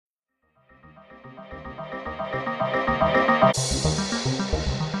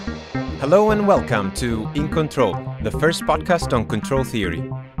Hello and welcome to In Control, the first podcast on control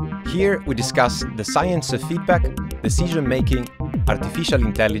theory. Here we discuss the science of feedback, decision-making, artificial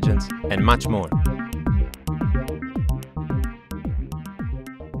intelligence, and much more.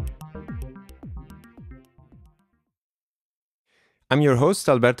 I'm your host,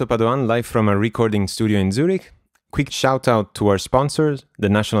 Alberto Padoan, live from a recording studio in Zurich. Quick shout out to our sponsors, the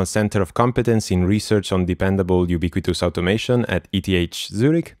National Center of Competence in Research on Dependable Ubiquitous Automation at ETH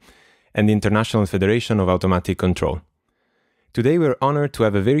Zurich, and the International Federation of Automatic Control. Today we're honored to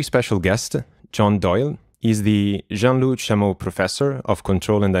have a very special guest, John Doyle. He's the Jean-Luc Chameau Professor of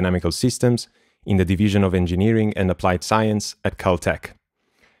Control and Dynamical Systems in the Division of Engineering and Applied Science at Caltech.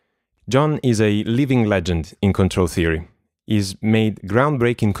 John is a living legend in control theory. He's made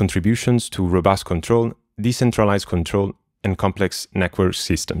groundbreaking contributions to robust control, decentralized control, and complex network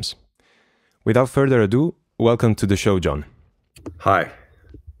systems. Without further ado, welcome to the show, John. Hi.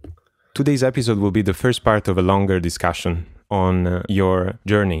 Today's episode will be the first part of a longer discussion on your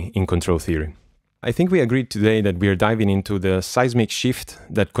journey in control theory. I think we agreed today that we are diving into the seismic shift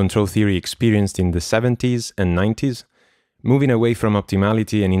that control theory experienced in the 70s and 90s, moving away from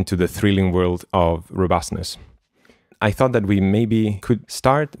optimality and into the thrilling world of robustness. I thought that we maybe could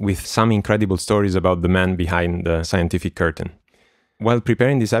start with some incredible stories about the man behind the scientific curtain. While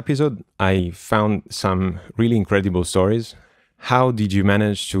preparing this episode, I found some really incredible stories. How did you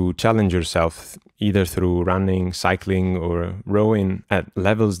manage to challenge yourself, either through running, cycling, or rowing at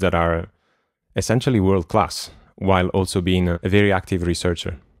levels that are essentially world-class, while also being a very active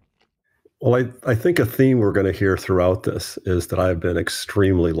researcher? Well, I think a theme we're going to hear throughout this is that I've been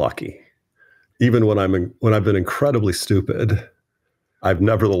extremely lucky. Even when I've been incredibly stupid, I've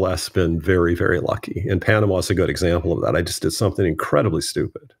nevertheless been very, very lucky. And Panama is a good example of that. I just did something incredibly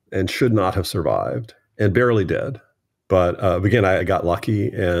stupid and should not have survived and barely did. But again, I got lucky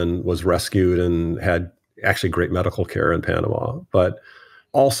and was rescued and had actually great medical care in Panama. But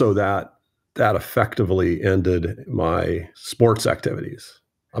also that effectively ended my sports activities.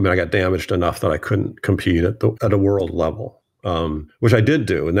 I mean, I got damaged enough that I couldn't compete at a world level, which I did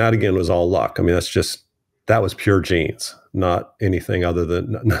do. And that, again, was all luck. I mean, that was pure genes, not anything other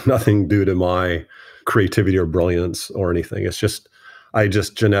than nothing due to my creativity or brilliance or anything. I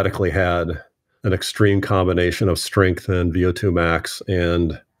just genetically had an extreme combination of strength and VO2 max.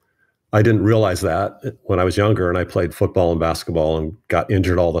 And I didn't realize that when I was younger, and I played football and basketball and got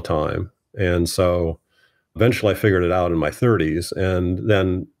injured all the time. And so eventually I figured it out in my 30s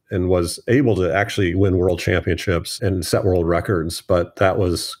and was able to actually win world championships and set world records. But that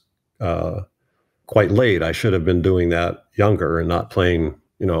was quite late. I should have been doing that younger and not playing,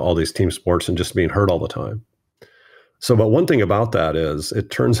 all these team sports and just being hurt all the time. So, but one thing about that is it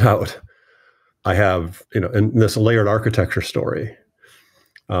turns out I have, in this layered architecture story,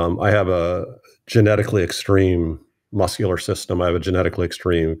 I have a genetically extreme muscular system. I have a genetically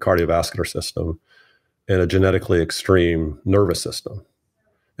extreme cardiovascular system and a genetically extreme nervous system.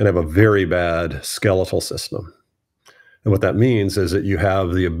 And I have a very bad skeletal system. And what that means is that you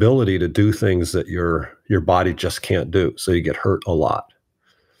have the ability to do things that your body just can't do. So you get hurt a lot.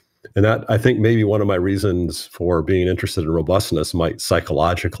 And that, I think, maybe one of my reasons for being interested in robustness might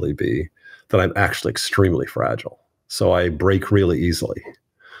psychologically be that I'm actually extremely fragile. So I break really easily.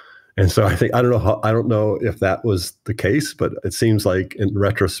 And so I don't know if that was the case, but it seems like in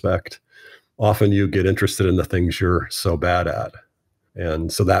retrospect, often you get interested in the things you're so bad at. And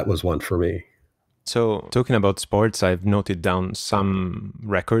so that was one for me. So talking about sports, I've noted down some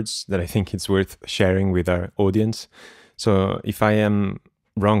records that I think it's worth sharing with our audience. So if I am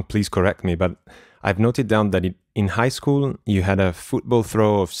wrong, please correct me, but I've noted down that in high school, you had a football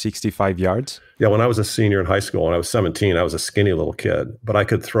throw of 65 yards. Yeah, when I was a senior in high school, when I was 17, I was a skinny little kid, but I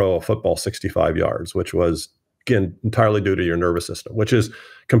could throw a football 65 yards, which was, again, entirely due to your nervous system, which is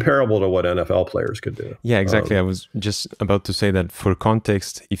comparable to what NFL players could do. Yeah, exactly. I was just about to say that for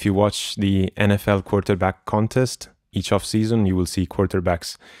context, if you watch the NFL quarterback contest each offseason, you will see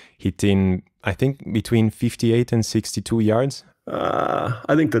quarterbacks hitting, I think, between 58 and 62 yards.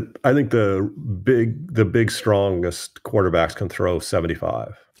 I think the big strongest quarterbacks can throw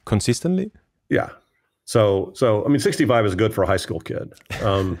 75 consistently. Yeah. So I mean, 65 is good for a high school kid,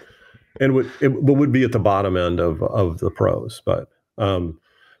 and it would be at the bottom end of the pros. But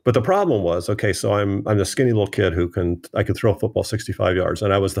the problem was, okay, so I'm a skinny little kid I could throw a football 65 yards,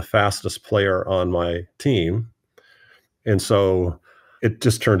 and I was the fastest player on my team, and so it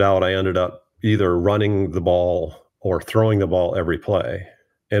just turned out I ended up either running the ball or throwing the ball every play.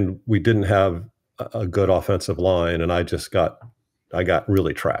 And we didn't have a good offensive line, and I got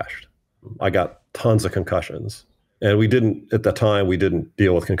really trashed. I got tons of concussions. And at the time, we didn't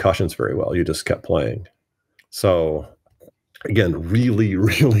deal with concussions very well. You just kept playing. So again, really,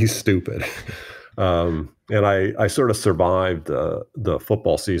 really stupid. And I sort of survived the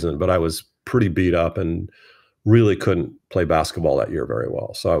football season, but I was pretty beat up and really couldn't play basketball that year very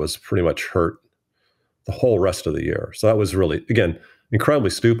well. So I was pretty much hurt the whole rest of the year. So that was really, again, incredibly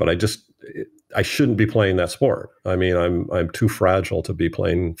stupid. I shouldn't be playing that sport. I mean, I'm too fragile to be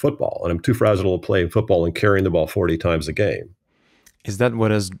playing football, and I'm too fragile to play football and carrying the ball 40 times a game. Is that what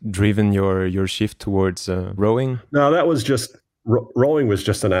has driven your shift towards rowing? No, that was just, rowing was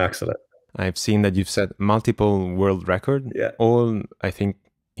just an accident. I've seen that you've set multiple world record, all, I think,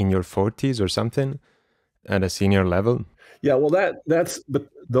 in your 40s or something, at a senior level. Yeah, well, but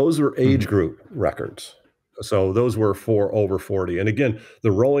those were age group records. So those were for over 40. And again,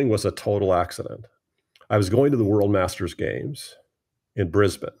 the rowing was a total accident. I was going to the World Masters Games in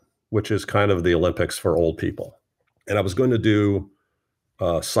Brisbane, which is kind of the Olympics for old people. And I was going to do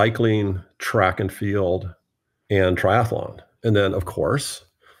cycling, track and field, and triathlon. And then, of course,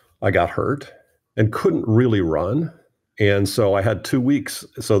 I got hurt and couldn't really run. And so I had 2 weeks.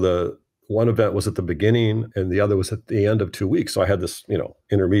 So the one event was at the beginning and the other was at the end of 2 weeks. So I had this,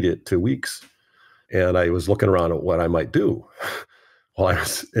 intermediate 2 weeks. And I was looking around at what I might do while I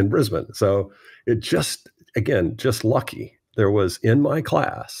was in Brisbane. So it just lucky. There was in my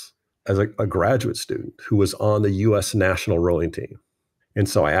class as a graduate student who was on the U.S. national rowing team. And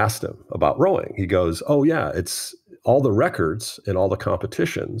so I asked him about rowing. He goes, oh, yeah, it's all the records and all the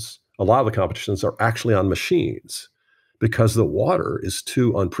competitions. A lot of the competitions are actually on machines because the water is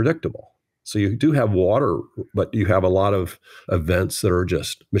too unpredictable. So you do have water, but you have a lot of events that are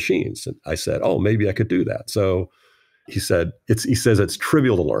just machines. And I said, oh, maybe I could do that. So he says it's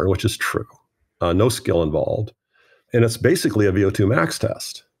trivial to learn, which is true. No skill involved. And it's basically a VO2 max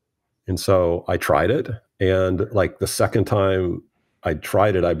test. And so I tried it. And like the second time I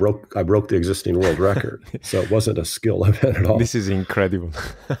tried it, I broke the existing world record. So it wasn't a skill event at all. This is incredible.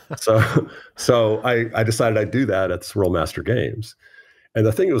 So I decided I'd do that at the World Master Games. And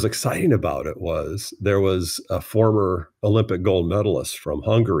the thing that was exciting about it was there was a former Olympic gold medalist from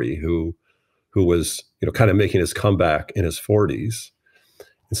Hungary who was, kind of making his comeback in his 40s.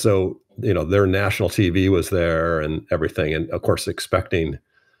 And so, their national TV was there and everything. And of course, expecting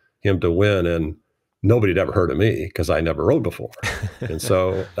him to win. And nobody had ever heard of me because I never rowed before. And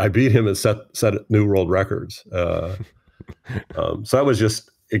so I beat him and set new world records. So that was just,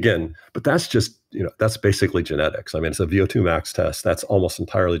 again, but that's just, that's basically genetics. I mean, it's a VO2 max test. That's almost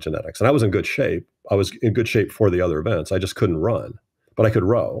entirely genetics. And I was in good shape. I was in good shape for the other events. I just couldn't run, but I could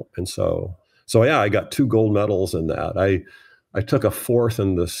row. And so yeah, I got 2 gold medals in that. I took a 4th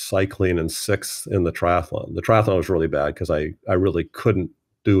in the cycling and 6th in the triathlon. The triathlon was really bad because I really couldn't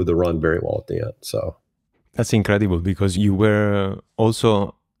do the run very well at the end. So that's incredible because you were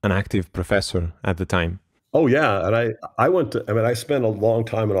also an active professor at the time. Oh yeah, and I spent a long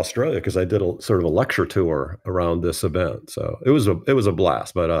time in Australia because I did a sort of a lecture tour around this event. So it was a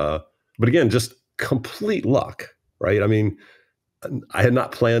blast, but again, just complete luck, right? I mean, I had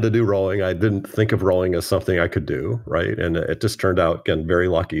not planned to do rowing. I didn't think of rowing as something I could do, right? And it just turned out, again, very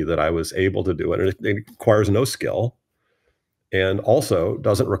lucky that I was able to do it. And it requires no skill, and also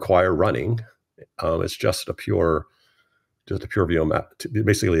doesn't require running. It's just a pure VO max,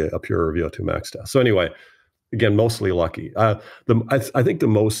 basically a pure VO2 max test. So anyway. Again, mostly lucky. I think the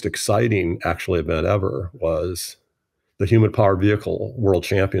most exciting actually event ever was the Human Powered Vehicle World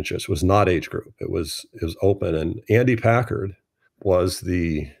Championships. It was not age group. It was open. And Andy Packard was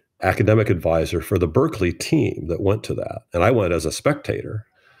the academic advisor for the Berkeley team that went to that. And I went as a spectator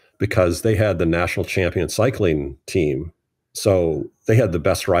because they had the national champion cycling team. So they had the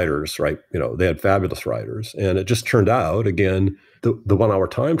best riders, right? They had fabulous riders. And it just turned out, again, the 1 hour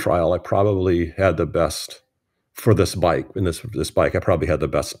time trial, I probably had the best. For this bike, this bike, I probably had the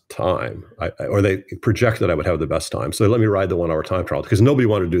best time, or they projected I would have the best time. So they let me ride the 1 hour time trial because nobody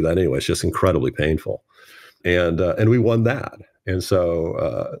wanted to do that anyway. It's just incredibly painful, and we won that. And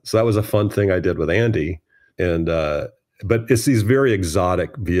so that was a fun thing I did with Andy. And but it's these very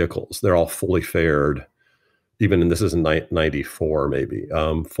exotic vehicles. They're all fully faired. Even this is in 94 maybe,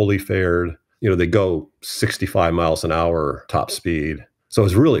 fully faired. They go 65 miles an hour top speed. So it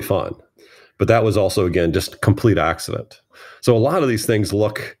was really fun. But that was also, again, just complete accident. So a lot of these things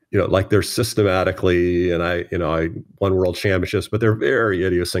look, like they're systematically, and I won world championships, but they're very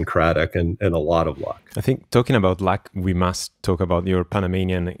idiosyncratic and a lot of luck. I think talking about luck, we must talk about your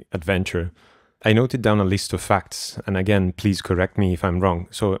Panamanian adventure. I noted down a list of facts, and again, please correct me if I'm wrong.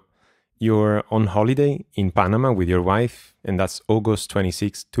 So you're on holiday in Panama with your wife, and that's August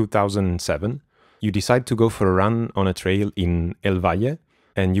 26, 2007. you decide to go for a run on a trail in El Valle,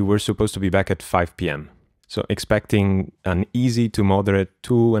 and you were supposed to be back at 5 p.m. So expecting an easy to moderate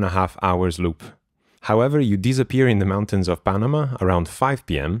 2.5 hours loop. However, you disappear in the mountains of Panama around 5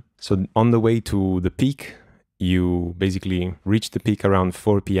 p.m. So on the way to the peak, you basically reach the peak around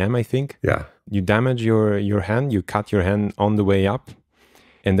 4 p.m., I think. Yeah. You damage your hand, you cut your hand on the way up.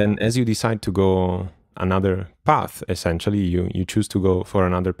 And then as you decide to go another path, essentially, you choose to go for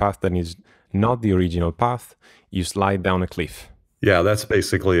another path that is not the original path, you slide down a cliff. Yeah, that's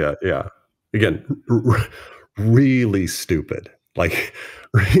basically it. Yeah. Again, really stupid. Like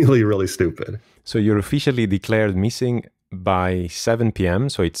really, really stupid. So you're officially declared missing by 7 p.m.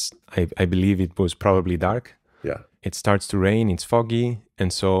 So I believe it was probably dark. Yeah. It starts to rain, it's foggy,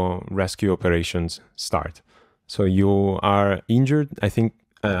 and so rescue operations start. So you are injured. I think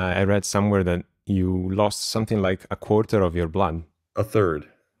I read somewhere that you lost something like a quarter of your blood. A third.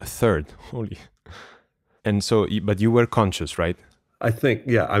 A third, holy. And so, but you were conscious, right? I think,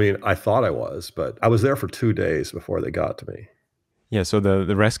 yeah. I mean, I thought I was, but I was there for 2 days before they got to me. Yeah, so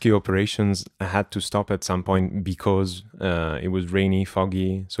the rescue operations had to stop at some point because it was rainy,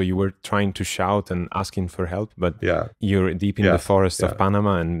 foggy. So you were trying to shout and asking for help, but you're deep in the forest of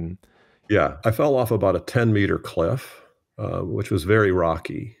Panama. And yeah, I fell off about a 10-meter cliff, which was very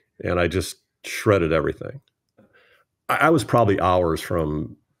rocky, and I just shredded everything. I was probably hours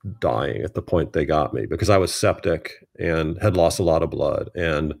from dying at the point they got me because I was septic and had lost a lot of blood.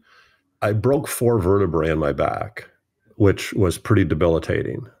 And I broke 4 vertebrae in my back, which was pretty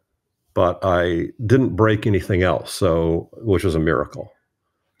debilitating. But I didn't break anything else, which was a miracle.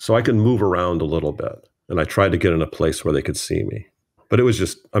 So I could move around a little bit. And I tried to get in a place where they could see me. But it was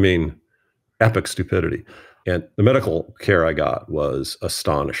just, I mean, epic stupidity. And the medical care I got was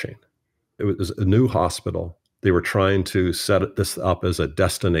astonishing. It was a new hospital. They were trying to set this up as a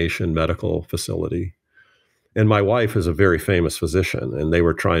destination medical facility. And my wife is a very famous physician, and they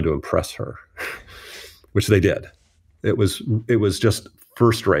were trying to impress her, which they did. It was just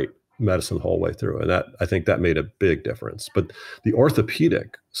first-rate medicine the whole way through. And I think that made a big difference. But the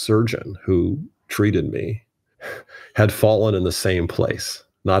orthopedic surgeon who treated me had fallen in the same place,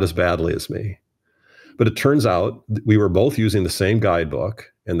 not as badly as me. But it turns out we were both using the same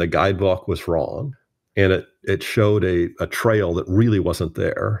guidebook, and the guidebook was wrong. And it showed a trail that really wasn't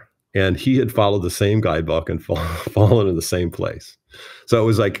there. And he had followed the same guidebook and fallen in the same place. So it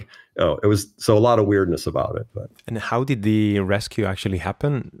was like, so a lot of weirdness about it. But. And how did the rescue actually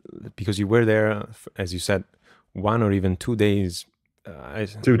happen? Because you were there, as you said, 1 or even 2 days.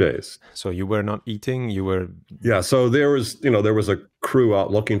 2 days. So you were not eating, you were... Yeah, so there was a crew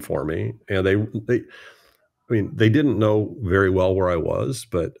out looking for me, and they didn't know very well where I was,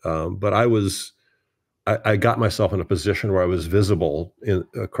 but I got myself in a position where I was visible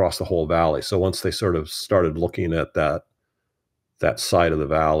across the whole valley. So once they sort of started looking at that side of the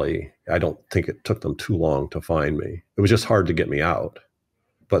valley, I don't think it took them too long to find me. It was just hard to get me out.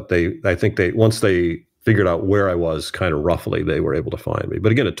 But I think once they figured out where I was kind of roughly, they were able to find me.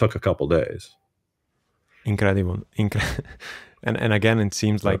 But again, it took a couple of days. Incredible. And again, it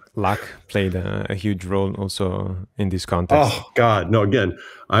seems like luck played a huge role also in this context. Oh God, no! Again,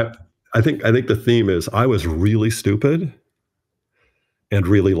 I think the theme is I was really stupid and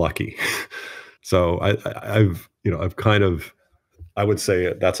really lucky. So I've kind of, I would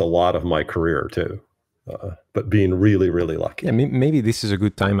say that's a lot of my career too. But being really, really lucky. Yeah, maybe this is a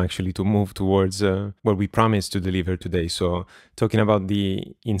good time actually to move towards what we promised to deliver today. So talking about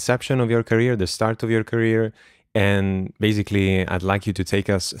the inception of your career, the start of your career, and basically I'd like you to take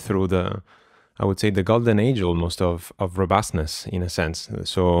us through I would say the golden age almost of robustness in a sense.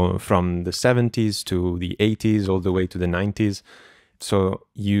 So from the 70s to the 80s, all the way to the 90s. So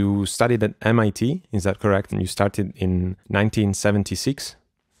you studied at MIT, is that correct? And you started in 1976?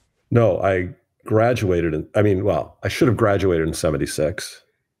 No, I graduated I should have graduated in 76.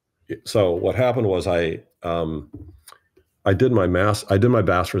 So what happened was I did my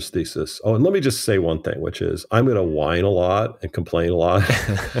bachelor's thesis. Oh, and let me just say one thing, which is I'm going to whine a lot and complain a lot.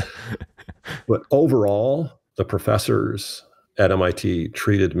 But overall, the professors at MIT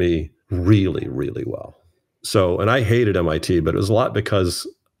treated me really, really well. So, and I hated MIT, but it was a lot because,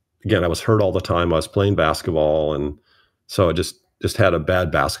 again, I was hurt all the time. I was playing basketball, and so I just had a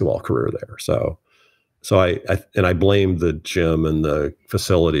bad basketball career there. So I blamed the gym and the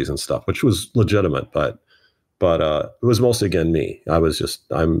facilities and stuff, which was legitimate, but it was mostly, again, me.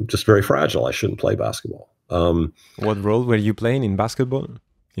 I'm just very fragile. I shouldn't play basketball. What role were you playing in basketball,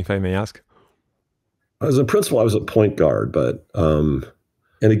 if I may ask? As a principal, I was a point guard, but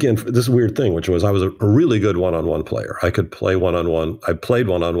And again, this weird thing, which was I was a really good one-on-one player. I could play one-on-one. I played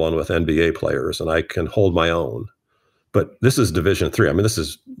one-on-one with NBA players, and I can hold my own. But this is Division III. I mean, this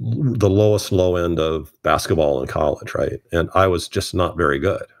is the lowest low end of basketball in college, right? And I was just not very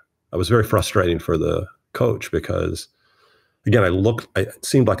good. I was very frustrating for the coach because, again, it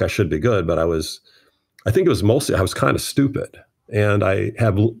seemed like I should be good, but I think it was mostly, I was kind of stupid. And I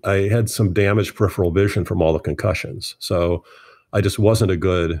had some damaged peripheral vision from all the concussions. So I just wasn't a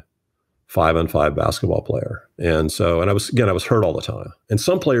good 5-on-5 basketball player. And I was hurt all the time. And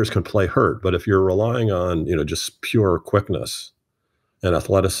some players can play hurt, but if you're relying on, just pure quickness and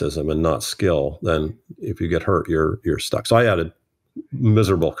athleticism and not skill, then if you get hurt, you're stuck. So I had a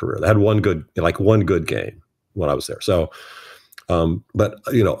miserable career. I had one good game when I was there. So, but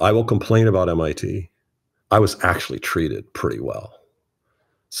I will complain about MIT. I was actually treated pretty well.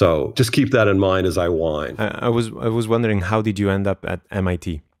 So just keep that in mind as I whine. I was wondering, how did you end up at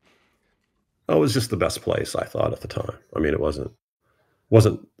MIT? It was just the best place, I thought, at the time. I mean, it wasn't.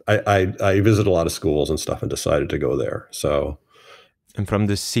 I visited a lot of schools and stuff and decided to go there. So, and from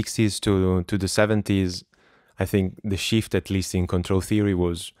the 60s to the 70s, I think the shift, at least in control theory,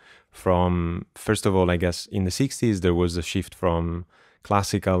 was from, first of all, I guess in the 60s, there was a shift from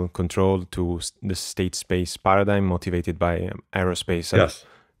classical control to the state space paradigm motivated by aerospace. Yes.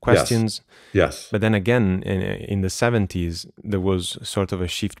 Questions. Yes. But then again, in the 70s, there was sort of a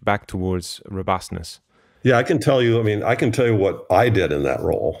shift back towards robustness. Yeah, I can tell you what I did in that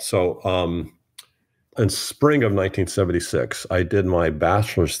role. So in spring of 1976, I did my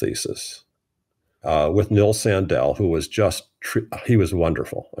bachelor's thesis with Neil Sandell, who was he was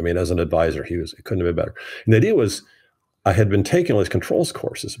wonderful. I mean, as an advisor, it couldn't have been better. And the idea was, I had been taking all these controls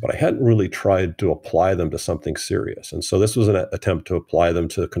courses, but I hadn't really tried to apply them to something serious. And so this was an attempt to apply them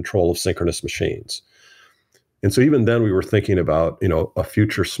to control of synchronous machines. And so even then we were thinking about, a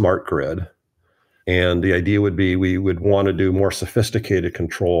future smart grid. And the idea would be we would want to do more sophisticated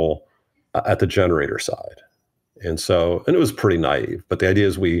control at the generator side. And it was pretty naive, but the idea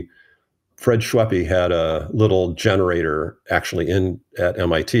is Fred Schweppe had a little generator actually at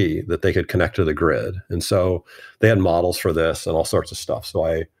MIT that they could connect to the grid. And so they had models for this and all sorts of stuff. So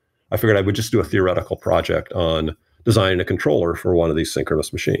I figured I would just do a theoretical project on designing a controller for one of these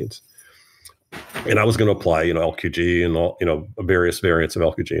synchronous machines. And I was going to apply, LQG and all, various variants of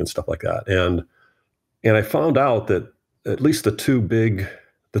LQG and stuff like that. And I found out that at least the two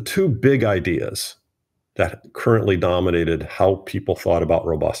big ideas that currently dominated how people thought about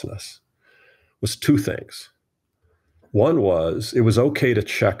robustness was two things. One was, it was okay to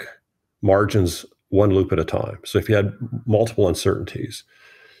check margins one loop at a time. So if you had multiple uncertainties,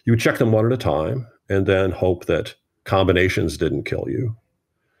 you would check them one at a time and then hope that combinations didn't kill you.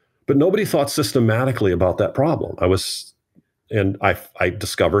 But nobody thought systematically about that problem. I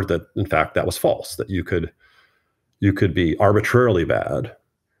discovered that, in fact, that was false, that you could be arbitrarily bad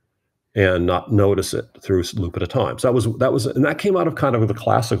and not notice it through a loop at a time. So that came out of kind of the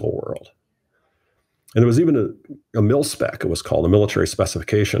classical world. And there was even a mil spec, it was called, a military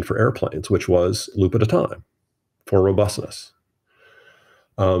specification for airplanes, which was loop at a time for robustness.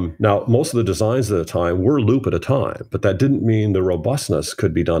 Now, most of the designs at the time were loop at a time, but that didn't mean the robustness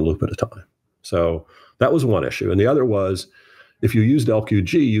could be done loop at a time. So that was one issue. And the other was, if you used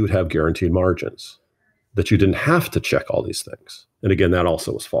LQG, you would have guaranteed margins, that you didn't have to check all these things. And again, that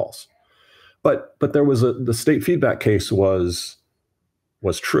also was false. But there was the state feedback case was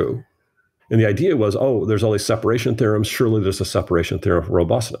true. And the idea was, there's all these separation theorems. Surely there's a separation theorem for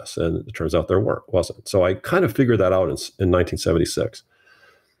robustness. And it turns out there wasn't. So I kind of figured that out in 1976.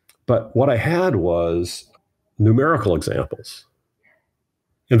 But what I had was numerical examples.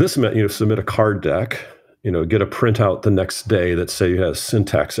 And this meant, submit a card deck, get a printout the next day that say you had a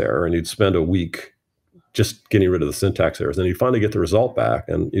syntax error, and you'd spend a week just getting rid of the syntax errors. And you'd finally get the result back,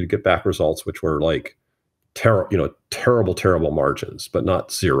 and you'd get back results which were like terrible margins, but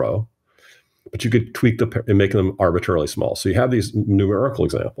not zero. But you could tweak and make them arbitrarily small. So you have these numerical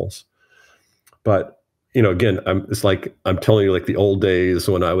examples. But, again, it's like I'm telling you, like the old days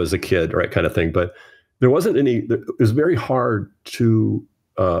when I was a kid, right, kind of thing. But there wasn't it was very hard to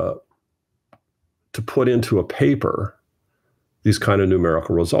put into a paper these kind of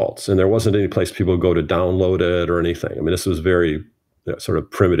numerical results. And there wasn't any place people would go to download it or anything. I mean, this was very sort of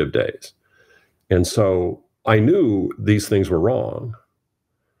primitive days. And so I knew these things were wrong.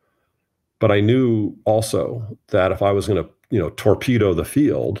 But I knew also that if I was going to, torpedo the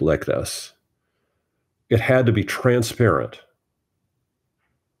field like this, it had to be transparent.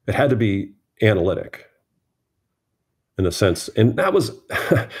 It had to be analytic in a sense. And that was,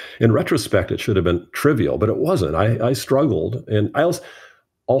 in retrospect, it should have been trivial, but it wasn't. I struggled. And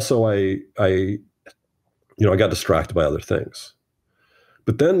Also, I got distracted by other things.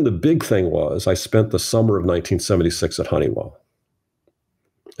 But then the big thing was I spent the summer of 1976 at Honeywell.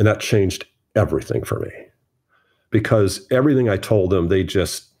 And that changed everything for me because everything I told them, they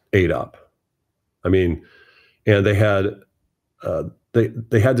just ate up. I mean, and they had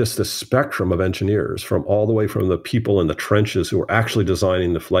just this spectrum of engineers from all the way from the people in the trenches who were actually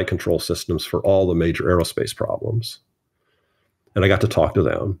designing the flight control systems for all the major aerospace problems. And I got to talk to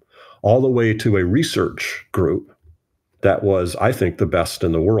them all the way to a research group that was, I think, the best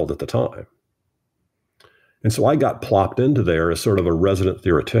in the world at the time. And so I got plopped into there as sort of a resident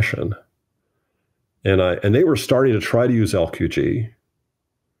theoretician. And they were starting to try to use LQG.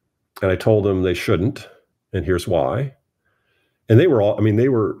 And I told them they shouldn't, and here's why. And they were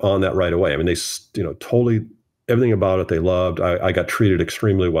on that right away. I mean, they, totally, everything about it they loved. I got treated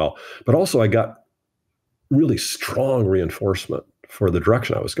extremely well. But also I got really strong reinforcement for the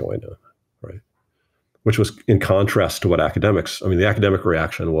direction I was going in, right? Which was in contrast to what the academic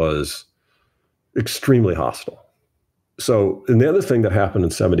reaction was extremely hostile. So, and the other thing that happened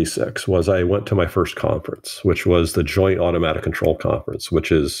in 76 was I went to my first conference, which was the Joint Automatic Control Conference,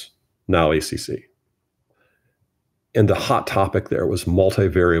 which is now ACC. And the hot topic there was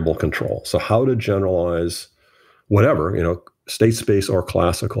multivariable control. So how to generalize whatever, state space or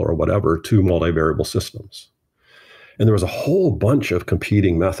classical or whatever to multivariable systems. And there was a whole bunch of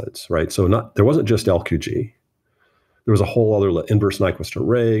competing methods, right? So there wasn't just LQG. There was a whole other inverse Nyquist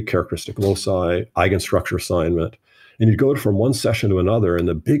array, characteristic loci, eigenstructure assignment. And you'd go from one session to another, and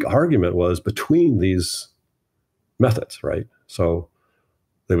the big argument was between these methods, right? So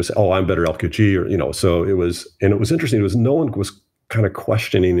they would say, oh, I'm better LQG, or, so it was interesting. It was no one was kind of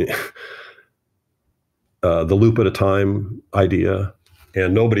questioning the loop at a time idea,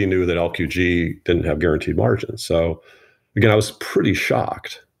 and nobody knew that LQG didn't have guaranteed margins. So again, I was pretty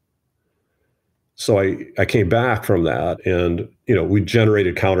shocked. So I came back from that, and we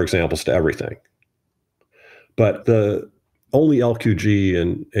generated counterexamples to everything. But the only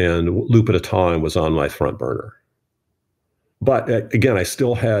LQG and loop at a time was on my front burner. But again, I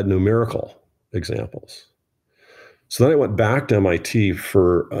still had numerical examples. So then I went back to MIT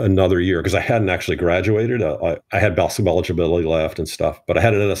for another year because I hadn't actually graduated. I had basketball eligibility left and stuff, but I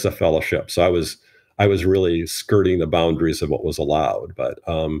had an NSF fellowship. So I was really skirting the boundaries of what was allowed. But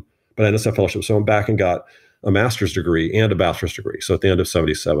NSF fellowship. So I went back and got a master's degree and a bachelor's degree. So at the end of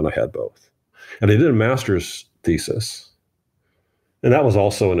 77, I had both. And I did a master's thesis. And that was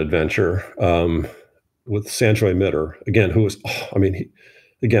also an adventure with Sanjoy Mitter, again, who was,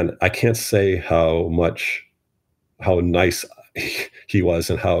 again, I can't say how nice he was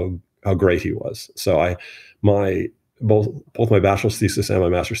and how great he was. So both my bachelor's thesis and my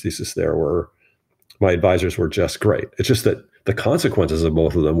master's thesis my advisors were just great. It's just that the consequences of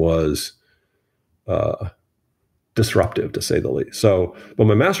both of them was disruptive, to say the least. So, but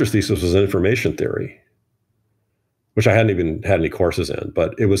my master's thesis was in information theory, which I hadn't even had any courses in,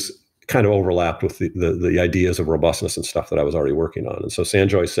 but it was kind of overlapped with the ideas of robustness and stuff that I was already working on. And so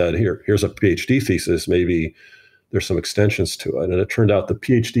Sanjoy said, here's a PhD thesis, maybe there's some extensions to it. And it turned out the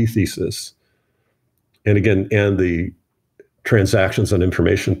PhD thesis, and the transactions and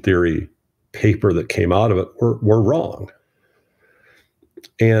information theory paper that came out of it were wrong.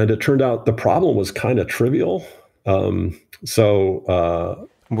 And it turned out the problem was kind of trivial. What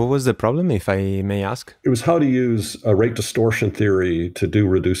was the problem, if I may ask? It was how to use a rate distortion theory to do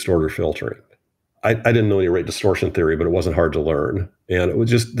reduced order filtering. I didn't know any rate distortion theory, but it wasn't hard to learn. And it was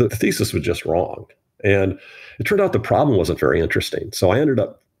just, the thesis was just wrong. And it turned out the problem wasn't very interesting. So I ended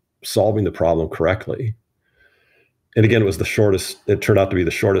up solving the problem correctly. And again, it turned out to be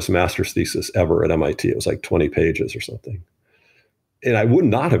the shortest master's thesis ever at MIT. It was like 20 pages or something. And I would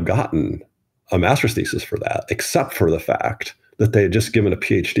not have gotten a master's thesis for that, except for the fact that they had just given a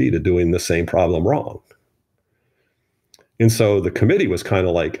PhD to doing the same problem wrong. And so the committee was kind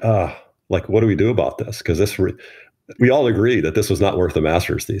of like, what do we do about this? Because we all agreed that this was not worth a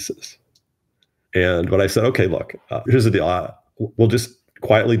master's thesis. But I said, okay, look, here's the deal. We'll just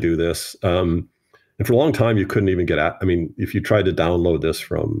quietly do this. And for a long time, you couldn't even if you tried to download this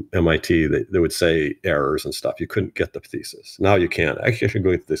from MIT, they would say errors and stuff. You couldn't get the thesis. Now you can. Actually, I should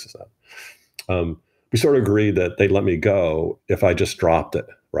go get the thesis out. We sort of agreed that they'd let me go if I just dropped it,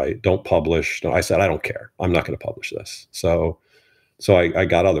 right? Don't publish. No, I said, I don't care. I'm not going to publish this. So I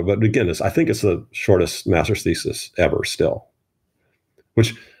got other, but again, I think it's the shortest master's thesis ever still,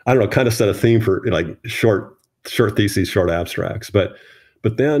 which I don't know, kind of set a theme for short theses, short abstracts. But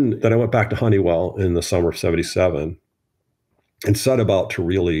then I went back to Honeywell in the summer of 77 and set about to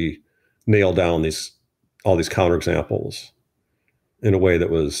really nail down all these counterexamples in a way that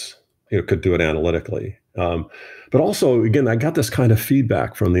was, could do it analytically. But also, again, I got this kind of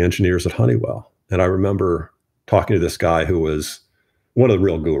feedback from the engineers at Honeywell. And I remember talking to this guy who was one of the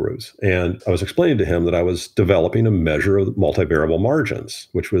real gurus. And I was explaining to him that I was developing a measure of multivariable margins,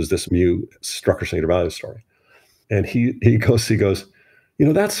 which was this mu structure singular value story. And he goes,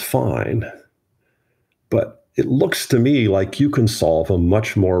 that's fine. But it looks to me like you can solve a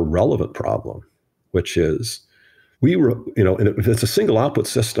much more relevant problem, which is and if it's a single output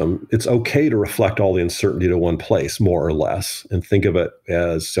system, it's okay to reflect all the uncertainty to one place, more or less, and think of it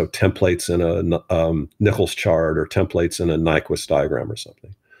as templates in a Nichols chart or templates in a Nyquist diagram or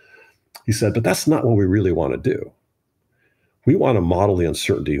something. He said, but that's not what we really want to do. We want to model the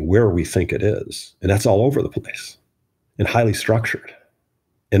uncertainty where we think it is, and that's all over the place and highly structured.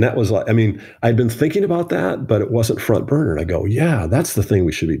 And that was like, I'd been thinking about that, but it wasn't front burner. And I go, yeah, that's the thing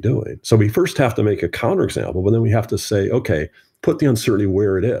we should be doing. So we first have to make a counterexample, but then we have to say, okay, put the uncertainty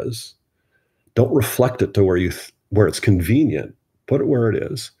where it is. Don't reflect it to where it's convenient. Put it where it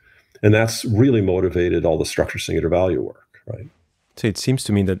is. And that's really motivated all the structure singular value work, right? So it seems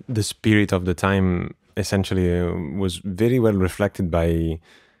to me that the spirit of the time essentially was very well reflected by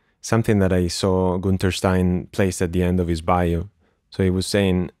something that I saw Gunther Stein place at the end of his bio. So he was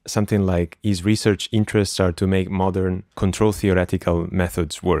saying something like his research interests are to make modern control theoretical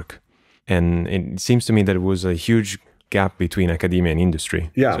methods work. And it seems to me that it was a huge gap between academia and industry.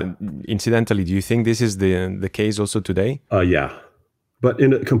 Yeah. So, incidentally, do you think this is the case also today? Yeah. But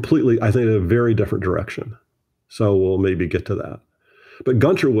in I think in a very different direction. So we'll maybe get to that. But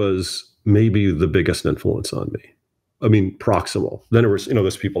Gunther was maybe the biggest influence on me. Proximal. Then there was,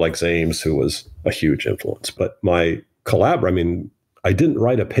 there's people like Zames, who was a huge influence. But my collaborator, I didn't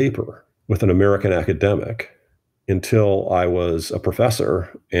write a paper with an American academic until I was a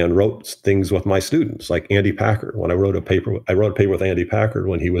professor and wrote things with my students, like Andy Packard. When I wrote a paper with Andy Packard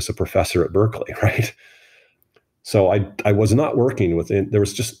when he was a professor at Berkeley, right? So I was not working there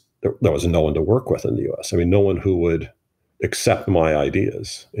was no one to work with in the US. No one who would accept my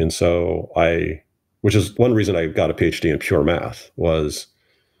ideas. And so which is one reason I got a PhD in pure math, was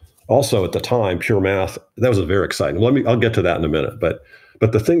also at the time, pure math, that was very exciting. I'll get to that in a minute. But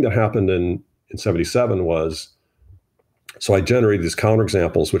the thing that happened in 77 was, so I generated these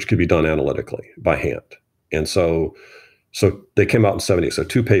counterexamples, which could be done analytically by hand. And so they came out in 70. So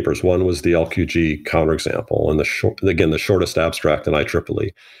 2 papers. One was the LQG counterexample, and the shortest abstract in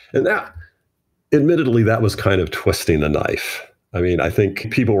IEEE. And that, admittedly, that was kind of twisting the knife. I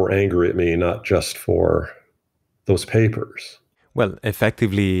think people were angry at me, not just for those papers. Well,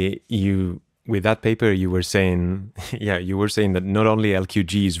 effectively, with that paper, you were saying that not only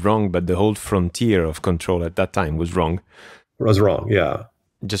LQG is wrong, but the whole frontier of control at that time was wrong. Was wrong, yeah.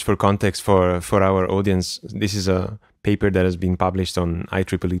 Just for context for our audience, this is a paper that has been published on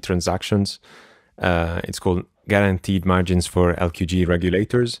IEEE transactions. It's called Guaranteed Margins for LQG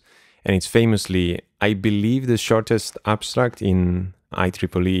Regulators. And it's famously, I believe, the shortest abstract in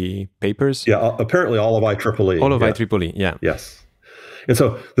IEEE papers. Yeah, apparently all of IEEE. All of IEEE, yeah. Yes. And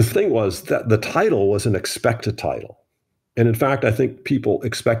so the thing was that the title was an expected title. And in fact, I think people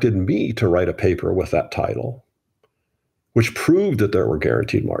expected me to write a paper with that title, which proved that there were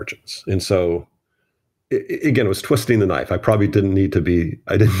guaranteed margins. And so, again, it was twisting the knife. I probably didn't need to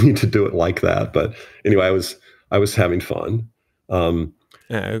do it like that. But anyway, I was having fun.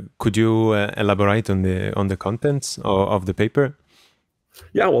 Could you elaborate on the contents of the paper?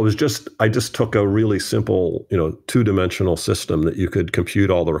 Yeah, well, I just took a really simple, 2-dimensional system that you could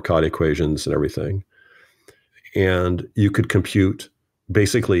compute all the Riccati equations and everything. And you could compute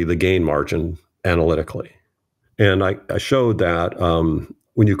basically the gain margin analytically. And I showed that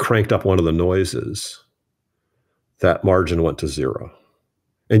when you cranked up one of the noises, that margin went to 0.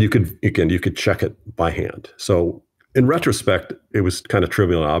 And you could check it by hand. So in retrospect, it was kind of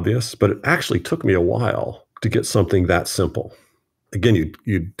trivial and obvious, but it actually took me a while to get something that simple. Again,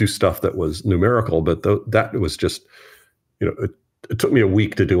 you do stuff that was numerical, but that was just, it took me a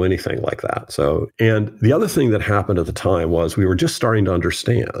week to do anything like that. So, and the other thing that happened at the time was we were just starting to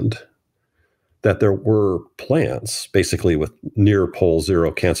understand that there were plants, basically with near pole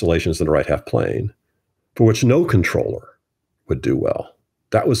 0 cancellations in the right half plane, for which no controller would do well.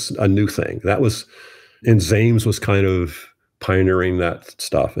 That was a new thing. And Zames was kind of pioneering that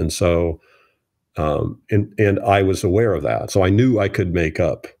stuff. And so, and I was aware of that. So I knew I could make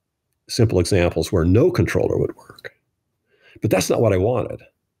up simple examples where no controller would work. But that's not what I wanted.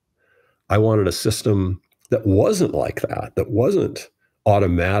 I wanted a system that wasn't like that wasn't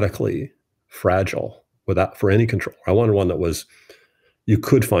automatically fragile for any controller. I wanted one that was, you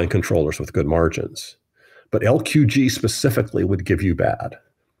could find controllers with good margins. but LQG specifically would give you bad.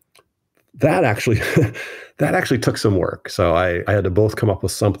 That actually, that actually took some work. So I had to both come up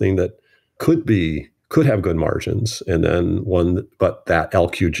with something that could have good margins, and then but that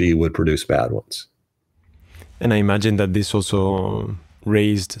LQG would produce bad ones. And I imagine that this also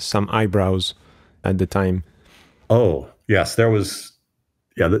raised some eyebrows at the time. Oh, yes, there was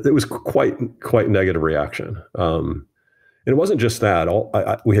quite negative reaction. And it wasn't just that.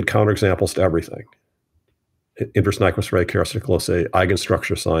 We had counterexamples to everything. Inverse Nyquist ray characteristic loci,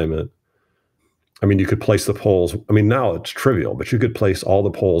 eigenstructure assignment. I mean, you could place the poles. I mean, now it's trivial, but you could place all the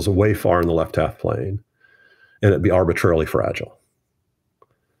poles way far in the left half plane, and it'd be arbitrarily fragile.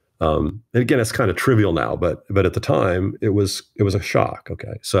 And again, it's kind of trivial now, but at the time, it was a shock.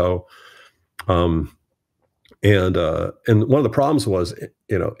 Okay, so, and one of the problems was,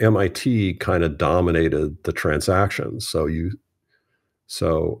 MIT kind of dominated the transactions. So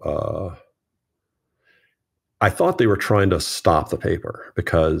I thought they were trying to stop the paper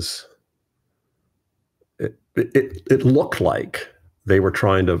because it looked like they were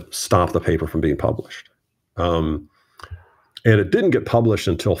trying to stop the paper from being published. And it didn't get published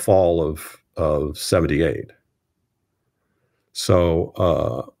until fall of 78.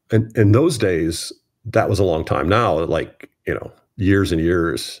 So, in those days, that was a long time. Now, years and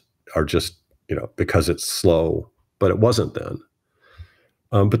years are just, because it's slow, but it wasn't then.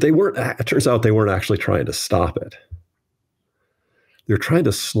 But it turns out they weren't actually trying to stop it. They're trying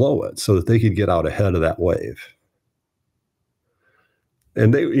to slow it so that they could get out ahead of that wave.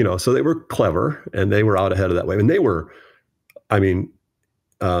 And so they were clever, and they were out ahead of that wave. And they were,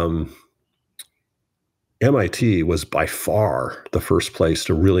 MIT was by far the first place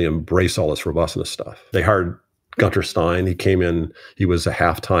to really embrace all this robustness stuff. They hired Gunter Stein. He came in, he was a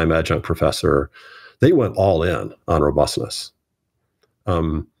half-time adjunct professor. They went all in on robustness.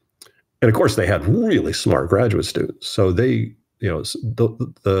 And of course, they had really smart graduate students. So they, I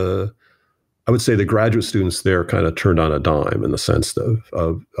would say the graduate students there kind of turned on a dime in the sense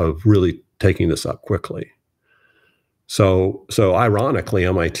of really taking this up quickly. So ironically,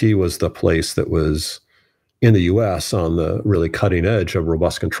 MIT was the place that was in the US on the really cutting edge of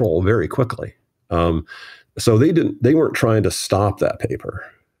robust control very quickly. So they weren't trying to stop that paper.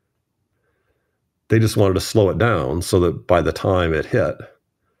 They just wanted to slow it down so that by the time it hit,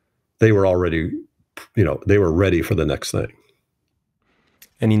 they were already, they were ready for the next thing.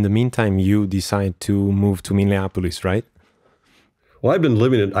 And in the meantime, you decide to move to Minneapolis, right? Well, I'd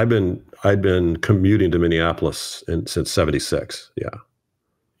been commuting to Minneapolis since 76. Yeah.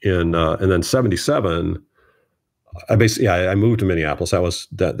 And then 77, I moved to Minneapolis.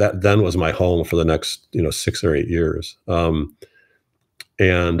 That then was my home for the next, 6 or 8 years.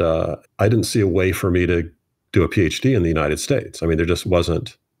 And I didn't see a way for me to do a PhD in the United States. I mean, there just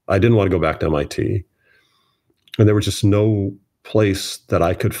wasn't. I didn't want to go back to MIT. And there was just no place that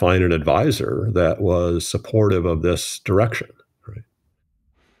I could find an advisor that was supportive of this direction. Right.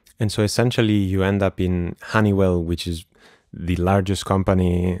 And so essentially you end up in Honeywell, which is the largest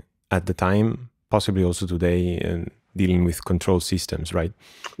company at the time, possibly also today, dealing with control systems, right?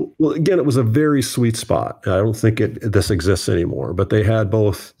 Well, again, it was a very sweet spot. I don't think this exists anymore, but they had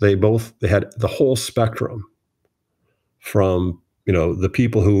they had the whole spectrum from, the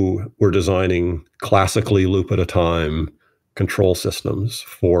people who were designing classically loop at a time control systems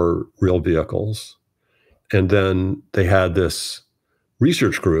for real vehicles. And then they had this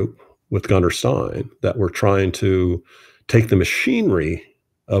research group with Gunter Stein that were trying to take the machinery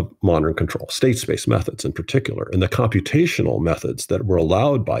of modern control, state space methods in particular, and the computational methods that were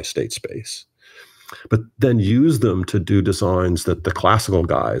allowed by state space, but then use them to do designs that the classical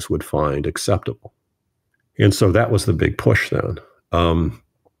guys would find acceptable. And so that was the big push then.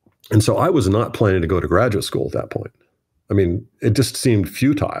 And so I was not planning to go to graduate school at that point. I mean, it just seemed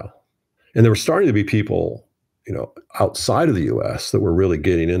futile. And there were starting to be people, outside of the US that were really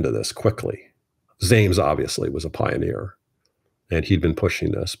getting into this quickly. Zames obviously was a pioneer, and he'd been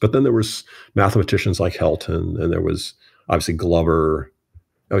pushing this. But then there was mathematicians like Helton, and there was obviously Glover.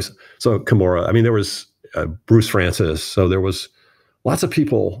 So Kimura. I mean, there was Bruce Francis. So there was lots of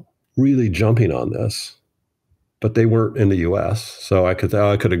people really jumping on this, but they weren't in the US. So I could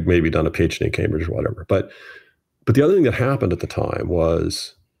have maybe done a PhD in Cambridge or whatever. But the other thing that happened at the time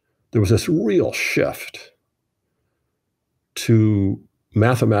was there was this real shift to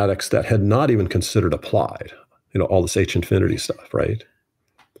mathematics that had not even considered applied, all this H infinity stuff, right?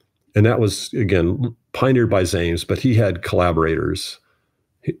 And that was, again, pioneered by Zames, but he had collaborators,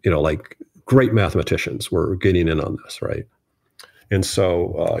 like great mathematicians were getting in on this, right? And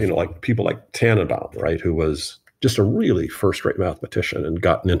so, like people like Tannenbaum, right, who was just a really first-rate mathematician and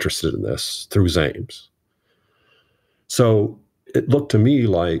gotten interested in this through Zames. So it looked to me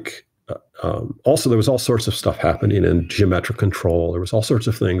like, also there was all sorts of stuff happening in geometric control. There was all sorts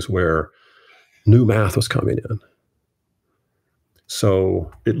of things where new math was coming in.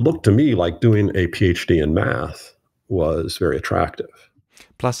 So it looked to me like doing a PhD in math was very attractive.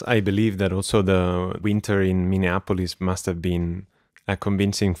 Plus, I believe that also the winter in Minneapolis must have been a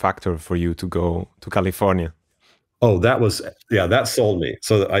convincing factor for you to go to California. Oh, that sold me.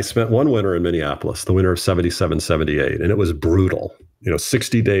 So I spent one winter in Minneapolis, the winter of 77, 78, and it was brutal.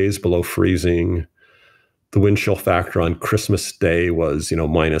 60 days below freezing. The wind chill factor on Christmas Day was,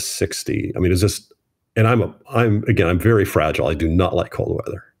 minus 60. I mean, it's just, and I'm very fragile. I do not like cold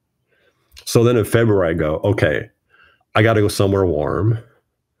weather. So then in February, I go, okay, I got to go somewhere warm.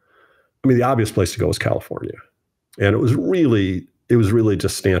 I mean, the obvious place to go was California. And it was really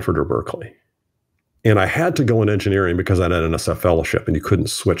just Stanford or Berkeley. And I had to go in engineering because I had an NSF fellowship and you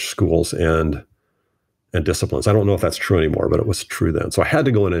couldn't switch schools and disciplines. I don't know if that's true anymore, but it was true then. So I had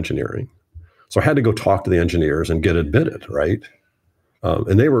to go in engineering. So I had to go talk to the engineers and get admitted, right?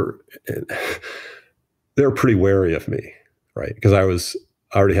 And they were pretty wary of me, right? Because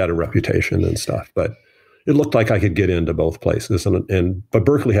I already had a reputation and stuff, but it looked like I could get into both places. But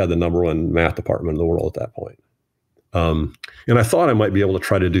Berkeley had the #1 math department in the world at that point. And I thought I might be able to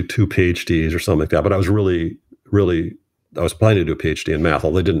try to do 2 PhDs or something like that, but I was I was planning to do a PhD in math,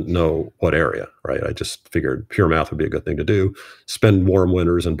 although I didn't know what area, right? I just figured pure math would be a good thing to do. Spend warm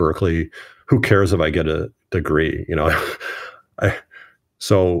winters in Berkeley. Who cares if I get a degree?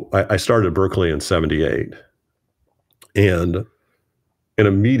 So I started at Berkeley in 78. And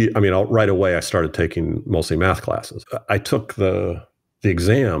right away, I started taking mostly math classes. I took the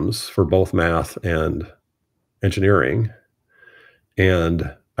exams for both math and engineering,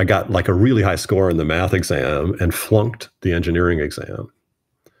 and I got like a really high score in the math exam and flunked the engineering exam.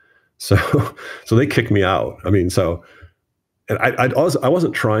 So they kicked me out. I mean, and I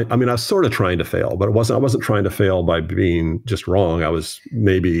wasn't trying. I mean, I was sort of trying to fail, but I wasn't trying to fail by being just wrong. I was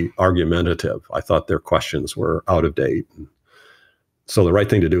maybe argumentative. I thought their questions were out of date. So the right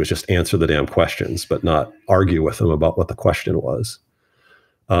thing to do is just answer the damn questions, but not argue with them about what the question was.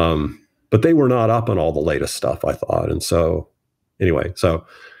 But they were not up on all the latest stuff, I thought. And so anyway,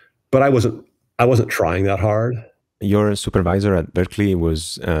 but I wasn't trying that hard. Your supervisor at Berkeley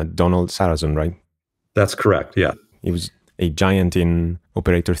was Donald Sarrazin, right? That's correct, yeah. He was a giant in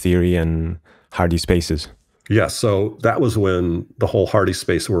operator theory and Hardy spaces. Yeah, so that was when the whole Hardy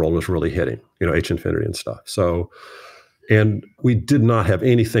space world was really hitting, H infinity and stuff. And we did not have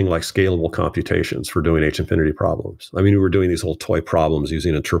anything like scalable computations for doing H infinity problems. I mean, we were doing these little toy problems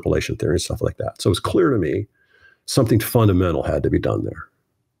using interpolation theory and stuff like that. So it was clear to me something fundamental had to be done there.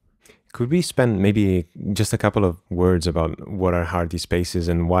 Could we spend maybe just a couple of words about what are Hardy spaces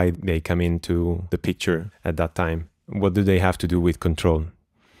and why they come into the picture at that time? What do they have to do with control?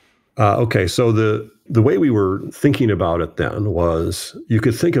 Okay, so the way we were thinking about it then was you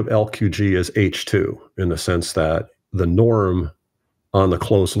could think of LQG as H2 in the sense that the norm on the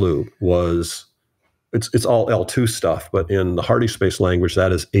closed loop it's all L2 stuff, but in the Hardy space language,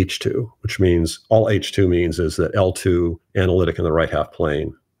 that is H2, which means all H2 means is that L2 analytic in the right half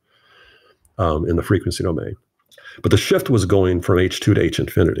plane in the frequency domain. But the shift was going from H2 to H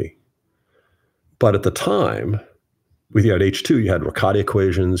infinity. But at the time, with you had H2, you had Riccati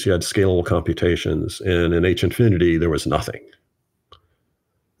equations, you had scalable computations, and in H infinity, there was nothing.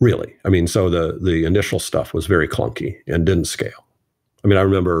 Really. I mean, so the initial stuff was very clunky and didn't scale. I mean, I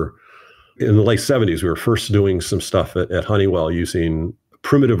remember in the late 70s, we were first doing some stuff at Honeywell using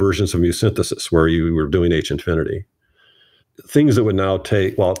primitive versions of mu synthesis where you were doing H infinity. Things that would now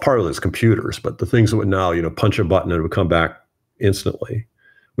take, well, part of it is computers, but the things that would now, punch a button and it would come back instantly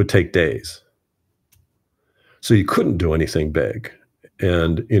would take days. So you couldn't do anything big.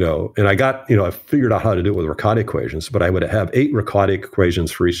 And, and I figured out how to do it with Riccati equations, but I would have 8 Riccati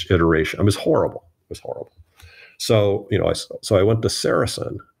equations for each iteration. It was horrible. It was horrible. So, so I went to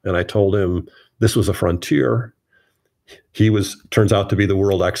Sarrazin and I told him this was a frontier. He turns out to be the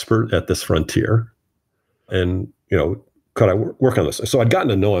world expert at this frontier. And, could I work on this? So I'd gotten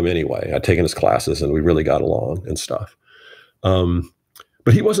to know him anyway. I'd taken his classes and we really got along and stuff.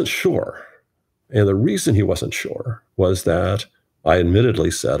 But he wasn't sure. And the reason he wasn't sure was that I admittedly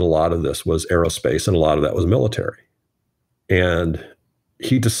said a lot of this was aerospace and a lot of that was military. And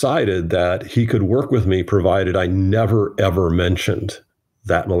he decided that he could work with me provided I never, ever mentioned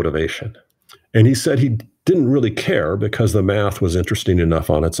that motivation. And he said he didn't really care because the math was interesting enough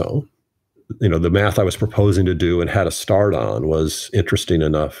on its own. The math I was proposing to do and had a start on was interesting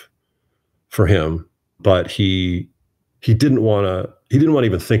enough for him, but he didn't want to he didn't want to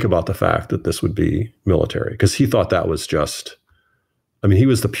even think about the fact that this would be military, because he thought that was just, I mean, he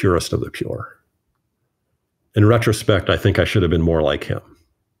was the purest of the pure. In retrospect, I think I should have been more like him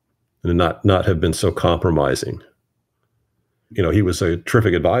and not have been so compromising. You know, he was a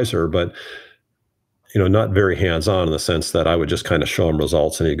terrific advisor, but, you know, not very hands-on in the sense that I would just kind of show him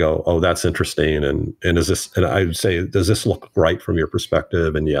results and he'd go, oh, that's interesting. And is this, and I would say, does this look right from your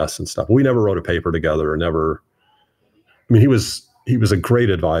perspective? And yes, and stuff. We never wrote a paper together, or never. I mean, he was a great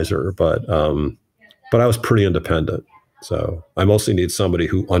advisor, but I was pretty independent. So I mostly need somebody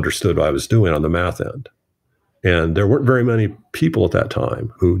who understood what I was doing on the math end. And there weren't very many people at that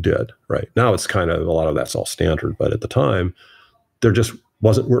time who did, right? Now it's kind of, a lot of that's all standard, but at the time, there just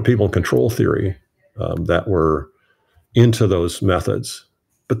weren't people in control theory that were into those methods,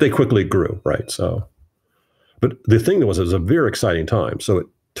 but they quickly grew, right? So, but the thing was, it was a very exciting time. So it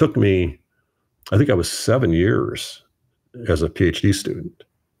took me, I think I was 7 years as a PhD student,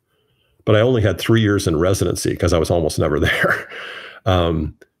 but I only had 3 years in residency because I was almost never there,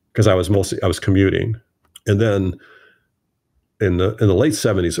 because I was commuting. And then in the late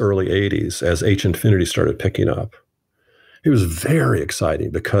 70s, early 80s, as H infinity started picking up, it was very exciting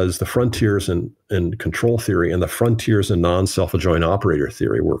because the frontiers in control theory and the frontiers in non-self-adjoint operator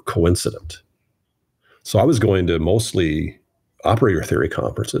theory were coincident. So I was going to mostly operator theory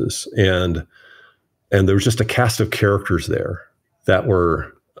conferences, and there was just a cast of characters there that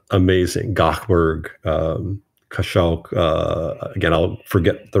were amazing. Gachberg, Kaschalk, again, I'll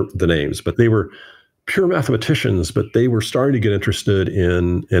forget the names, but they were pure mathematicians, but they were starting to get interested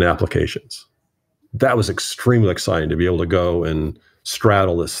in applications. That was extremely exciting to be able to go and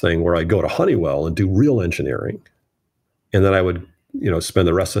straddle this thing where I'd go to Honeywell and do real engineering. And then I would, you know, spend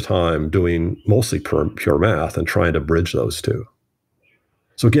the rest of the time doing mostly pure math and trying to bridge those two.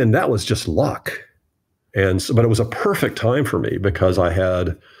 So again, that was just luck. And so, but it was a perfect time for me because I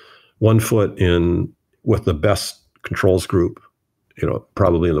had one foot in with the best controls group, you know,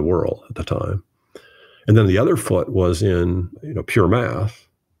 probably in the world at the time. And then the other foot was in, you know, pure math.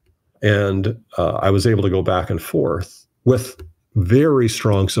 And I was able to go back and forth with very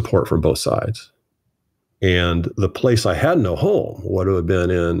strong support from both sides. And the place I had no home would have been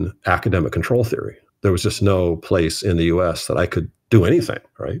in academic control theory. There was just no place in the US that I could do anything,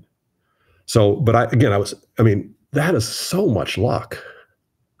 right? So, but I mean, that is so much luck.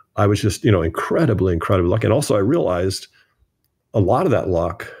 I was just, you know, incredibly, incredibly lucky. And also I realized a lot of that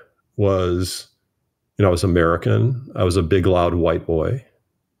luck was, you know, I was American. I was a big, loud white boy.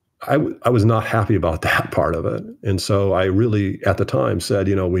 I was not happy about that part of it. And so I really, at the time, said,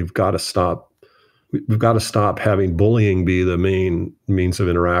 you know, we've got to stop having bullying be the main means of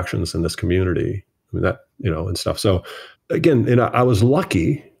interactions in this community. I mean, that, you know, and stuff. So again, you know, I was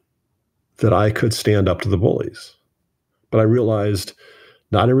lucky that I could stand up to the bullies. But I realized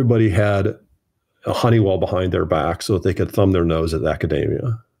not everybody had a Honeywell behind their back so that they could thumb their nose at academia.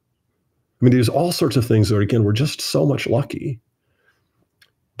 I mean, there's all sorts of things that, again, were just so much lucky.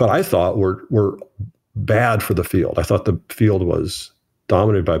 But I thought were bad for the field. I thought the field was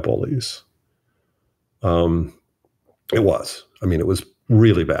dominated by bullies. It was. I mean, it was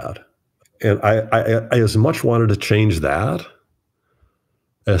really bad. And I as much wanted to change that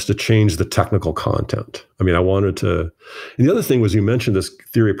as to change the technical content. I mean, I wanted to, and the other thing was, you mentioned this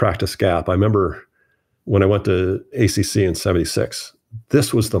theory practice gap. I remember when I went to ACC in 76,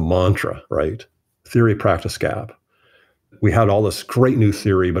 this was the mantra, right? Theory practice gap. We had all this great new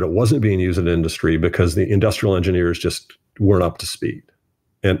theory, but it wasn't being used in industry because the industrial engineers just weren't up to speed.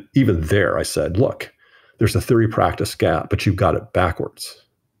 And even there, I said, look, there's a theory practice gap, but you've got it backwards.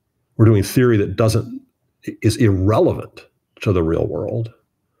 We're doing theory that is irrelevant to the real world.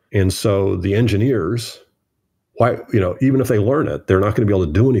 And so the engineers, why, you know, even if they learn it, they're not going to be able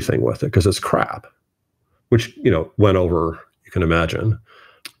to do anything with it because it's crap, which, you know, went over, you can imagine.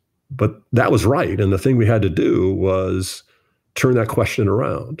 But that was right. And the thing we had to do was turn that question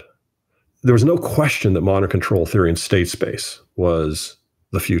around. There was no question that modern control theory in state space was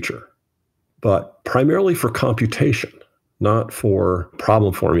the future, but primarily for computation, not for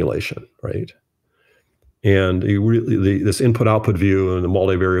problem formulation, right? And this input-output view and the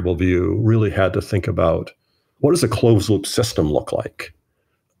multivariable view really had to think about, what does a closed-loop system look like?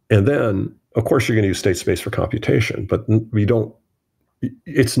 And then, of course, you're going to use state space for computation, but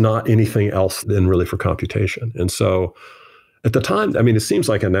it's not anything else than really for computation. And so at the time, I mean, it seems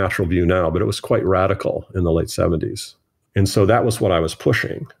like a natural view now, but it was quite radical in the late 70s. And so that was what I was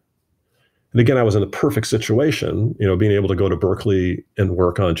pushing. And again, I was in a perfect situation, you know, being able to go to Berkeley and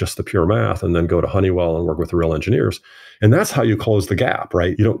work on just the pure math and then go to Honeywell and work with the real engineers. And that's how you close the gap,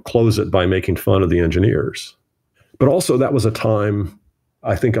 right? You don't close it by making fun of the engineers. But also that was a time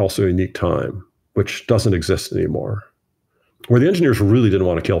I think also a unique time, which doesn't exist anymore, where the engineers really didn't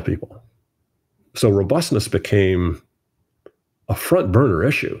want to kill people. So robustness became a front burner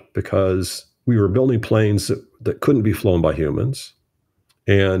issue because we were building planes that couldn't be flown by humans,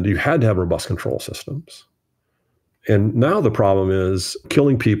 and you had to have robust control systems. And now the problem is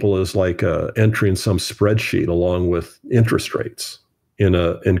killing people is like entering some spreadsheet along with interest rates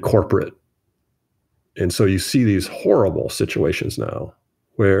in corporate. And so you see these horrible situations now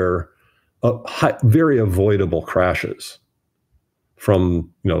where very avoidable crashes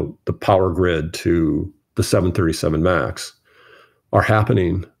from the power grid to the 737 MAX are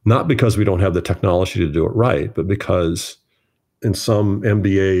happening, not because we don't have the technology to do it right, but because in some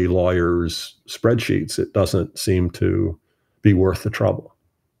MBA lawyers' spreadsheets, it doesn't seem to be worth the trouble.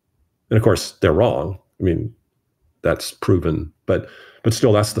 And of course, they're wrong. I mean, that's proven, but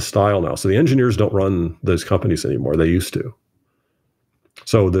still, that's the style now. So the engineers don't run those companies anymore. They used to.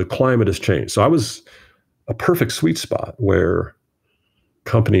 So the climate has changed. So I was a perfect sweet spot where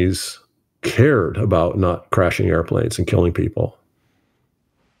companies cared about not crashing airplanes and killing people.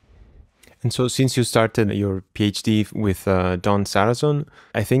 And so since you started your PhD with Don Sarrazin,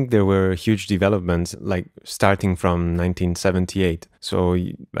 I think there were huge developments, like starting from 1978. So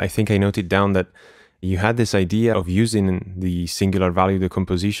I think I noted down that you had this idea of using the singular value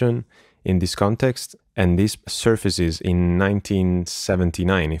decomposition in this context, and this surfaces in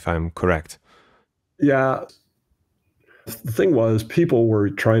 1979, if I'm correct. Yeah. The thing was, people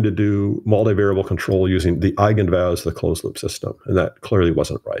were trying to do multivariable control using the eigenvalues of the closed loop system, and that clearly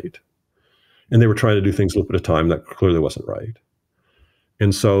wasn't right. And they were trying to do things a loop at a time. That clearly wasn't right.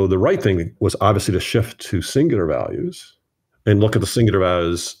 And so the right thing was obviously to shift to singular values and look at the singular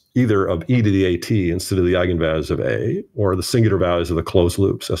values either of e to the at instead of the eigenvalues of a, or the singular values of the closed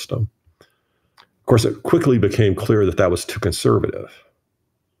loop system. Of course, it quickly became clear that that was too conservative,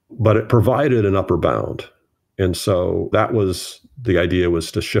 but it provided an upper bound. And so that was the idea,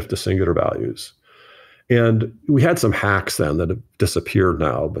 was to shift to singular values. And we had some hacks then that have disappeared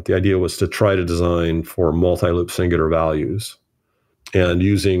now, but the idea was to try to design for multi-loop singular values and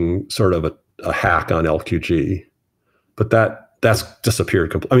using sort of a hack on LQG. But that's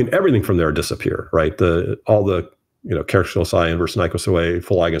disappeared completely. I mean, everything from there disappeared, right? All the characteristical psi inverse Nyquist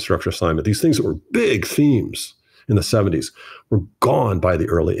full eigenstructure assignment, these things that were big themes in the 70s were gone by the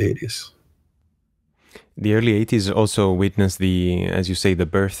early 80s. The early 80s also witnessed as you say, the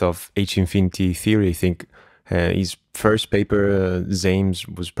birth of H-infinity theory. I think his first paper, Zames,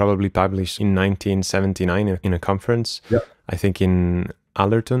 was probably published in 1979 in a conference, yep. I think in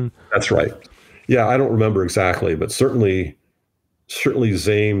Allerton. That's right. Yeah, I don't remember exactly, but certainly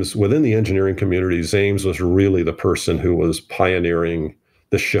Zames, within the engineering community, Zames was really the person who was pioneering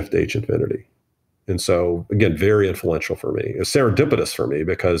the shift to H-infinity. And so, again, very influential for me. It was serendipitous for me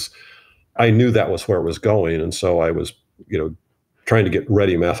because I knew that was where it was going, and so I was, trying to get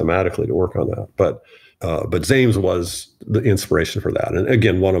ready mathematically to work on that. But Zames was the inspiration for that, and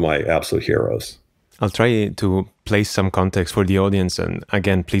again, one of my absolute heroes. I'll try to place some context for the audience, and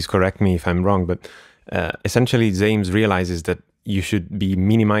again, please correct me if I'm wrong. But essentially, Zames realizes that you should be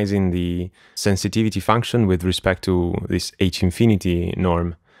minimizing the sensitivity function with respect to this H-infinity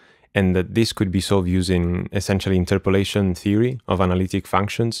norm, and that this could be solved using essentially interpolation theory of analytic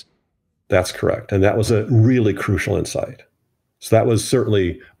functions. That's correct. And that was a really crucial insight. So that was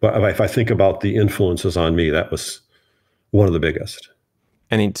certainly, if I think about the influences on me, that was one of the biggest.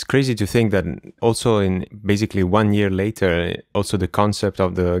 And it's crazy to think that also in basically 1 year later, also the concept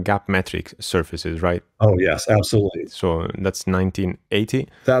of the gap metric surfaces, right? Oh, yes, absolutely. So that's 1980.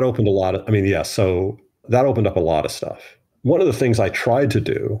 That opened a lot of, so that opened up a lot of stuff. One of the things I tried to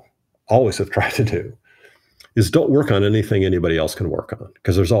do, always have tried to do, is don't work on anything anybody else can work on,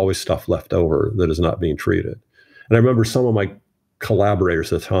 because there's always stuff left over that is not being treated. And I remember some of my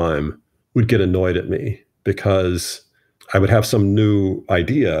collaborators at the time would get annoyed at me because I would have some new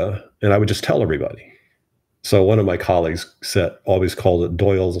idea and I would just tell everybody. So one of my colleagues always called it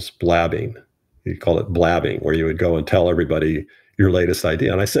Doyle's blabbing. He called it blabbing, where you would go and tell everybody your latest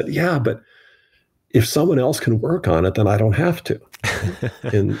idea. And I said, yeah, but if someone else can work on it, then I don't have to.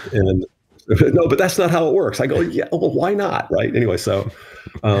 and no, but that's not how it works. I go, yeah, well, why not? Right. Anyway, so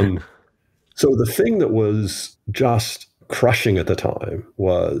the thing that was just crushing at the time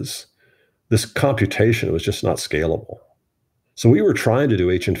was this computation was just not scalable. So we were trying to do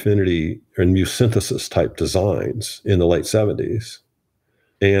H-infinity and mu synthesis type designs in the late 70s.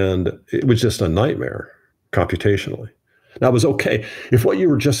 And it was just a nightmare computationally. Now, it was okay. If what you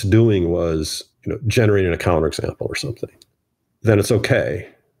were just doing was, generating a counterexample or something, then it's okay.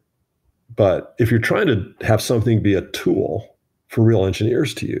 But if you're trying to have something be a tool for real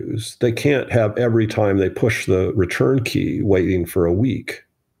engineers to use. They can't have every time they push the return key waiting for a week,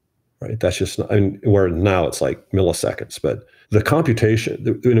 right? That's just, where now it's like milliseconds, but the computation,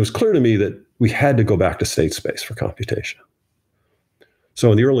 and it was clear to me that we had to go back to state space for computation.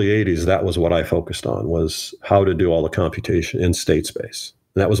 So in the early 80s, that was what I focused on, was how to do all the computation in state space.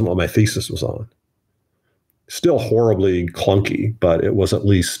 And that was what my thesis was on. Still horribly clunky, but it was at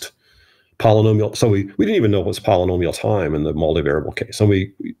least polynomial. So we didn't even know it was polynomial time in the multivariable case. And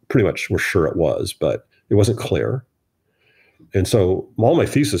we pretty much were sure it was, but it wasn't clear. And so all my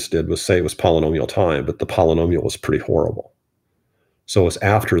thesis did was say it was polynomial time, but the polynomial was pretty horrible. So it's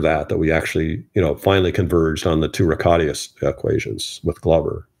after that that we actually, finally converged on the two Riccati equations with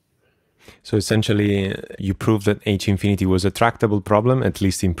Glover. So essentially, you proved that H infinity was a tractable problem, at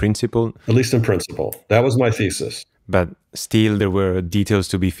least in principle. At least in principle. That was my thesis. But still, there were details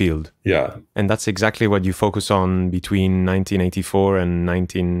to be filled. Yeah. And that's exactly what you focus on between 1984 and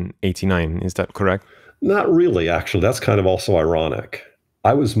 1989. Is that correct? Not really, actually. That's kind of also ironic.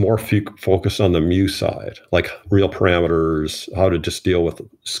 I was more focused on the mu side, like real parameters, how to just deal with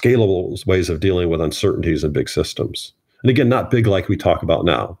scalable ways of dealing with uncertainties in big systems. And again, not big like we talk about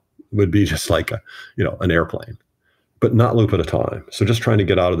now. It would be just like an airplane, but not loop at a time. So just trying to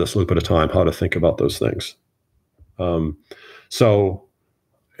get out of this loop at a time, how to think about those things. And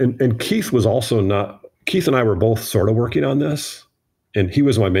Keith was also not, Keith and I were both sort of working on this, and he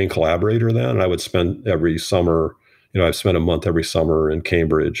was my main collaborator then. And I would spend every summer, I've spent a month every summer in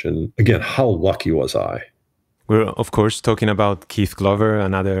Cambridge. And again, how lucky was I? We're, of course, talking about Keith Glover,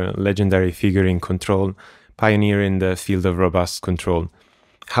 another legendary figure in control, pioneer in the field of robust control.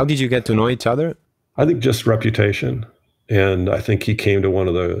 How did you get to know each other? I think just reputation. And I think he came to one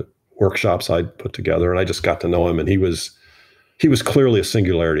of the workshops I'd put together, and I just got to know him. And he was clearly a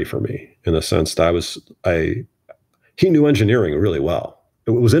singularity for me, in the sense that he knew engineering really well.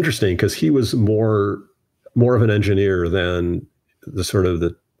 It was interesting because he was more of an engineer than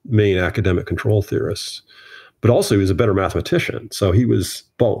the main academic control theorists, but also he was a better mathematician. So he was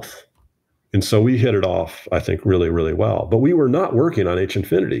both. And so we hit it off, I think, really, really well. But we were not working on H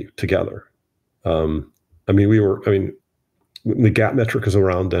infinity together. The gap metric was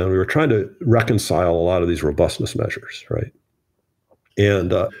around then. We were trying to reconcile a lot of these robustness measures, right?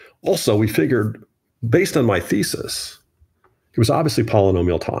 And also we figured, based on my thesis, it was obviously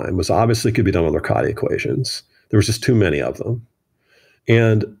polynomial time, was obviously could be done with Riccati equations. There was just too many of them.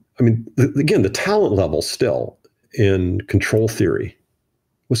 And again, the talent level still in control theory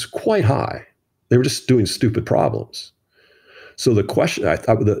was quite high. They were just doing stupid problems. So the question, I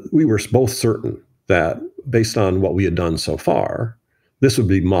thought that we were both certain that based on what we had done so far, this would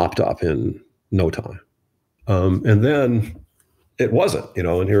be mopped up in no time. And then it wasn't,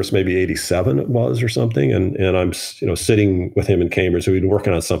 and here's maybe 87 it was or something. And I'm, sitting with him in Cambridge. So we'd been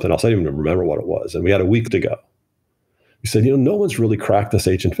working on something else. I didn't even remember what it was. And we had a week to go. He said, no one's really cracked this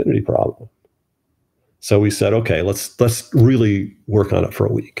H infinity problem. So we said, okay, let's really work on it for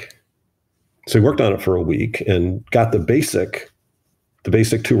a week. So we worked on it for a week and got the basic two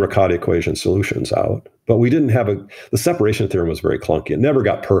Riccati equation solutions out. But we didn't have the separation theorem was very clunky. It never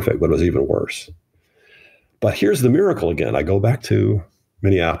got perfect, but it was even worse. But here's the miracle again. I go back to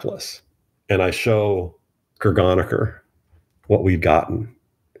Minneapolis and I show Kurganeker what we'd gotten.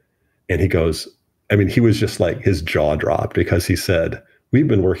 And he goes, he was just like, his jaw dropped, because he said, we've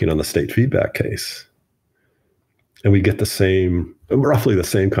been working on the state feedback case. And we get roughly the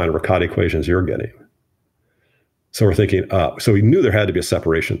same kind of Riccati equations you're getting. So we're thinking, so we knew there had to be a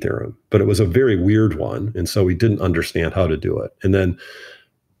separation theorem, but it was a very weird one. And so we didn't understand how to do it. And then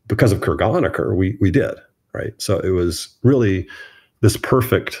because of Kurganeker, we did, right? So it was really this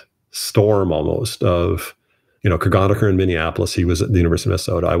perfect storm almost of, Kurganeker in Minneapolis. He was at the University of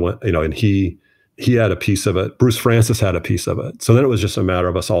Minnesota. I went, and he had a piece of it. Bruce Francis had a piece of it. So then it was just a matter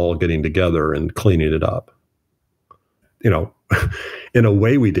of us all getting together and cleaning it up. In a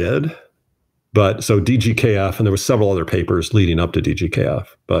way we did, but so DGKF, and there were several other papers leading up to DGKF,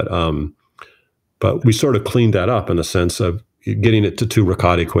 but we sort of cleaned that up in the sense of getting it to two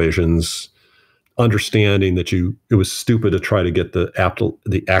Riccati equations, understanding that it was stupid to try to get the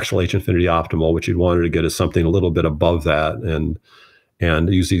actual H infinity optimal, which you'd wanted to get is something a little bit above that,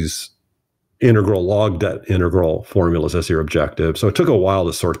 and use these integral log det integral formulas as your objective. So it took a while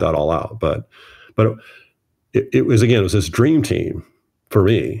to sort that all out, but it was this dream team for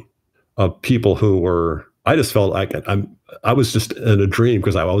me of people who were, I just felt like I was just in a dream,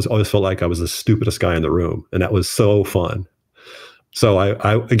 because I always felt like I was the stupidest guy in the room. And that was so fun. So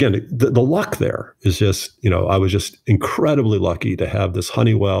again, the luck there is just, I was just incredibly lucky to have this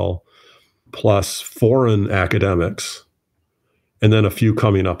Honeywell plus foreign academics and then a few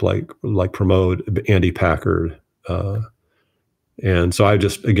coming up like Pramod, Andy Packard. And so I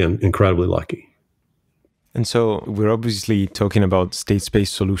just, again, incredibly lucky. And so we're obviously talking about state space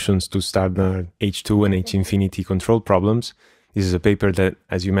solutions to standard H2 and H infinity control problems. This is a paper that,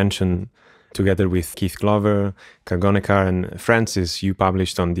 as you mentioned, together with Keith Glover, Kargonekar, and Francis, you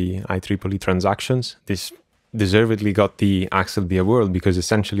published on the IEEE transactions. This deservedly got the Axel B Award because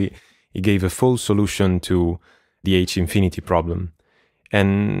essentially it gave a full solution to the H infinity problem.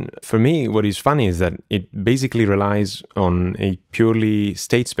 And for me, what is funny is that it basically relies on a purely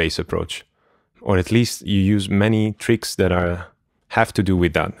state space approach, or at least you use many tricks that have to do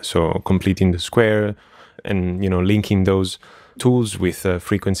with that. So completing the square and linking those tools with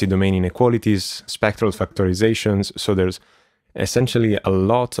frequency domain inequalities, spectral factorizations. So there's essentially a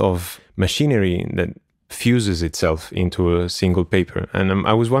lot of machinery that fuses itself into a single paper. And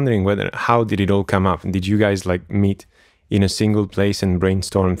I was wondering how did it all come up? Did you guys meet in a single place and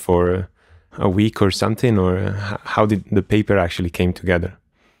brainstorm for a week or something? Or how did the paper actually came together?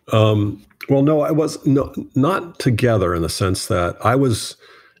 Well, no, not together in the sense that I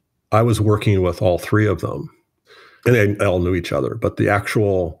was working with all three of them, and they all knew each other. But the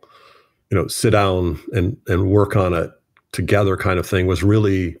actual, sit down and work on it together kind of thing was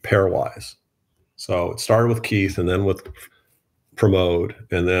really pairwise. So it started with Keith, and then with Pramod,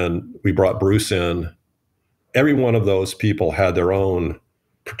 and then we brought Bruce in. Every one of those people had their own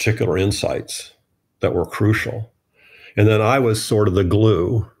particular insights that were crucial, and then I was sort of the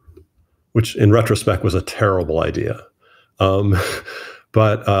glue, which in retrospect was a terrible idea.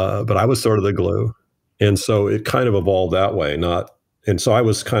 But I was sort of the glue. And so it kind of evolved that way. And so I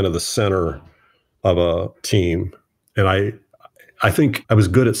was kind of the center of a team. And I think I was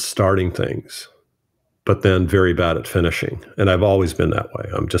good at starting things, but then very bad at finishing. And I've always been that way.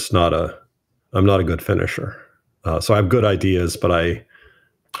 I'm not a good finisher. So I have good ideas, but I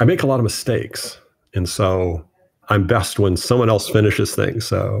make a lot of mistakes. And so I'm best when someone else finishes things.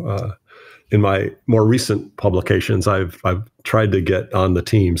 So, in my more recent publications, I've tried to get on the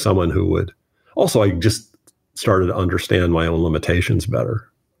team someone who would. Also, I just started to understand my own limitations better.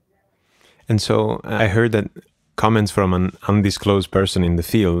 And so I heard that comments from an undisclosed person in the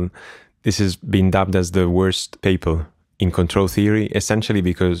field, this has been dubbed as the worst paper in control theory, essentially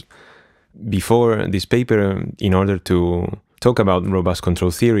because before this paper, in order to talk about robust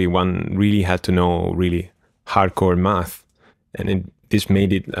control theory, one really had to know really hardcore math. And this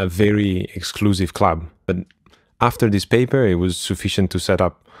made it a very exclusive club. But after this paper, it was sufficient to set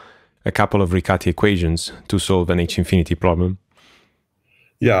up a couple of Riccati equations to solve an H infinity problem.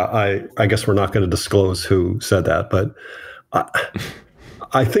 Yeah, I guess we're not going to disclose who said that, but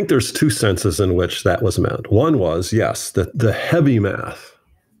I think there's two senses in which that was meant. One was, yes, that the heavy math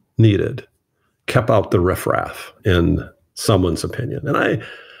needed kept out the riffraff in someone's opinion. And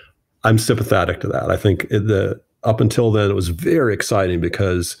I'm sympathetic to that. I think up until then, it was very exciting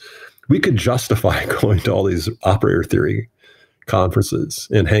because we could justify going to all these operator theory conferences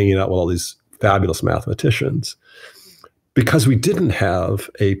and hanging out with all these fabulous mathematicians because we didn't have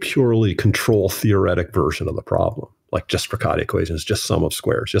a purely control theoretic version of the problem, like just Riccati equations, just sum of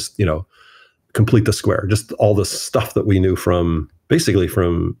squares, just, complete the square, just all the stuff that we knew basically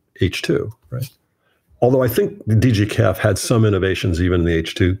from H2, right? Although I think the DGKF had some innovations even in the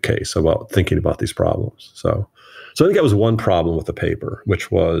H2 case about thinking about these problems. So I think that was one problem with the paper,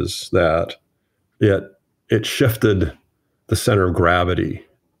 which was that it shifted the center of gravity.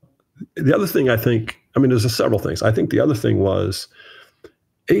 The other thing there's several things. I think the other thing was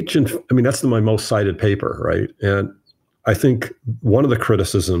that's my most cited paper, right? And I think one of the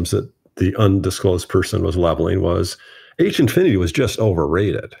criticisms that the undisclosed person was leveling was H infinity was just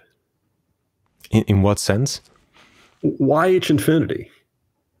overrated. In what sense? Why H infinity?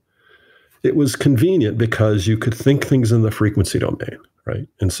 It was convenient because you could think things in the frequency domain, right?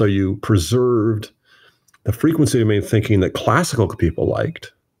 And so you preserved the frequency domain thinking that classical people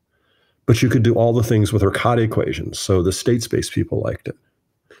liked, but you could do all the things with Riccati equations. So the state space people liked it.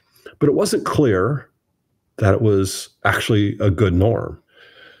 But it wasn't clear that it was actually a good norm.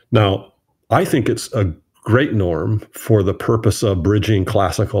 Now, I think it's a great norm for the purpose of bridging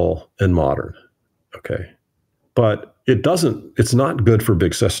classical and modern. Okay. But it's not good for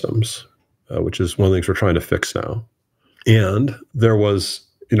big systems, which is one of the things we're trying to fix now. And there was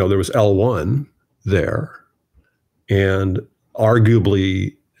L1 there, and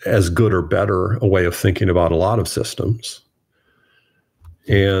arguably as good or better a way of thinking about a lot of systems.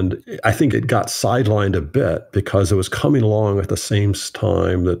 And I think it got sidelined a bit because it was coming along at the same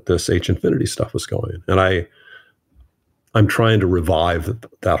time that this H infinity stuff was going. And I'm trying to revive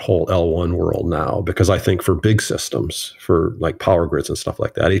that whole L1 world now, because I think for big systems, for like power grids and stuff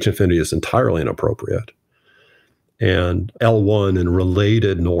like that, H infinity is entirely inappropriate. And L1 and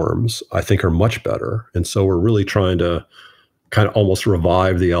related norms, I think, are much better. And so we're really trying to kind of almost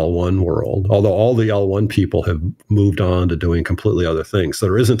revive the L1 world, although all the L1 people have moved on to doing completely other things. So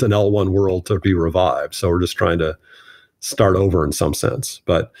there isn't an L1 world to be revived. So we're just trying to start over in some sense.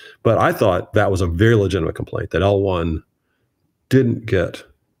 But I thought that was a very legitimate complaint, that L1 didn't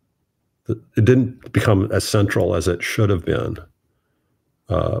become as central as it should have been,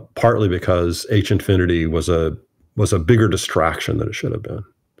 partly because H infinity was a bigger distraction than it should have been.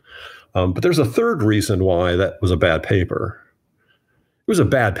 But there's a third reason why that was a bad paper. It was a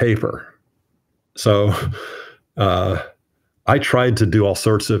bad paper. So I tried to do all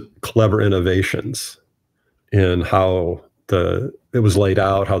sorts of clever innovations in how it was laid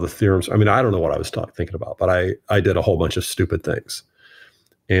out, how the theorems, I mean, I don't know what I was thinking about, but I did a whole bunch of stupid things.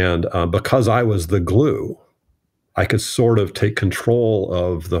 And because I was the glue, I could sort of take control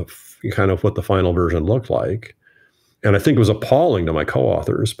of the kind of what the final version looked like. And I think it was appalling to my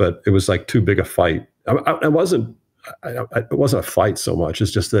co-authors, but it was like too big a fight. It wasn't a fight so much.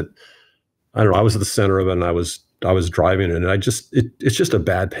 It's just that, I don't know, I was at the center of it, and I was driving it, and it's just a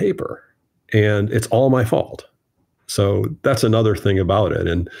bad paper, and it's all my fault. So that's another thing about it.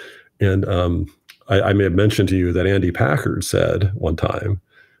 And I may have mentioned to you that Andy Packard said one time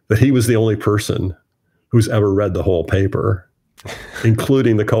that he was the only person who's ever read the whole paper,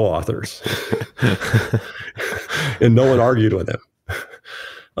 including the co-authors. And no one argued with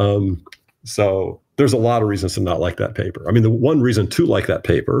him. So there's a lot of reasons to not like that paper. I mean, the one reason to like that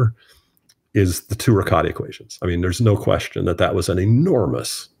paper is the two Riccati equations. I mean, there's no question that was an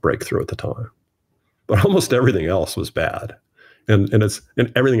enormous breakthrough at the time. But almost everything else was bad, and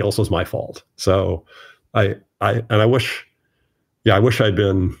everything else was my fault. So I wish I'd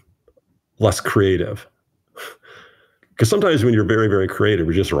been less creative, because sometimes when you're very, very creative,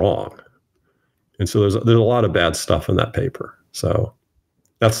 you're just wrong. And so there's a lot of bad stuff in that paper. So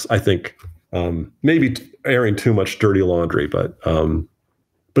that's, I think, maybe airing too much dirty laundry, but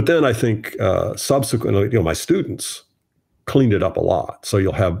then I think subsequently, my students cleaned it up a lot. So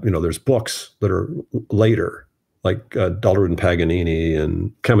you'll have, there's books that are later, like Dallerud and Paganini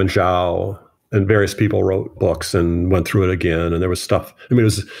and Kemen Zhao, and various people wrote books and went through it again. And there was stuff, I mean,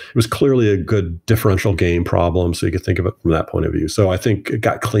 it was clearly a good differential game problem. So you could think of it from that point of view. So I think it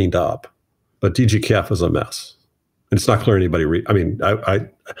got cleaned up, but DGKF was a mess. And it's not clear anybody I mean, I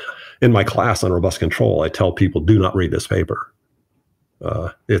in my class on robust control, I tell people, do not read this paper.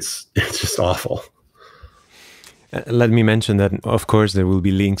 It's just awful. Let me mention that, of course, there will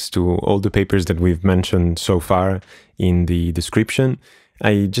be links to all the papers that we've mentioned so far in the description.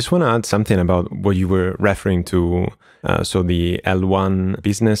 I just want to add something about what you were referring to, so the L1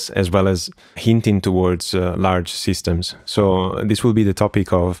 business, as well as hinting towards large systems. So this will be the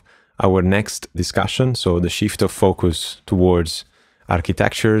topic of our next discussion, so the shift of focus towards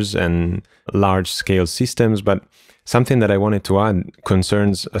architectures and large-scale systems. But something that I wanted to add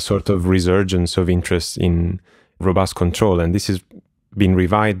concerns a sort of resurgence of interest in robust control, and this has been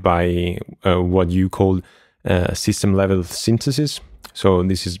revived by what you call system-level synthesis. So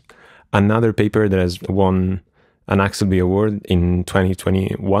this is another paper that has won an Axelby Award in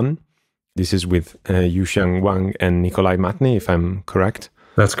 2021. This is with Yuxiang Wang and Nikolai Matney, if I'm correct.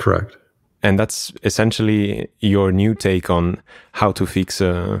 That's correct. And that's essentially your new take on how to fix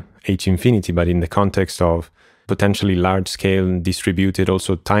H infinity, but in the context of potentially large-scale distributed,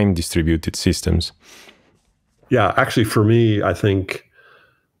 also time-distributed systems. Yeah, actually, for me, I think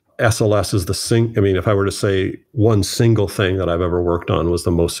SLS is I mean, if I were to say one single thing that I've ever worked on was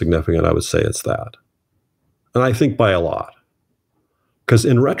the most significant, I would say it's that. And I think by a lot. Because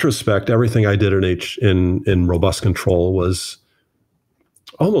in retrospect, everything I did in robust control was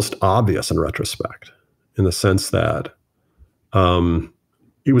almost obvious in retrospect, in the sense that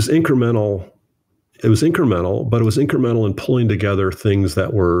it was incremental. It was incremental, but it was incremental in pulling together things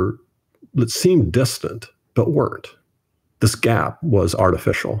that seemed distant, but weren't. This gap was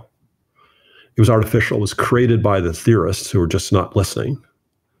artificial. It was artificial. It was created by the theorists who were just not listening.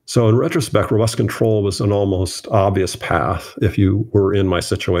 So in retrospect, robust control was an almost obvious path if you were in my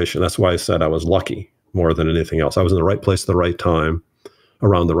situation. That's why I said I was lucky more than anything else. I was in the right place at the right time,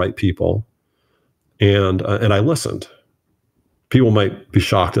 around the right people, and I listened. People might be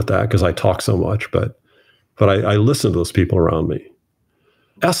shocked at that because I talk so much, but I listened to those people around me.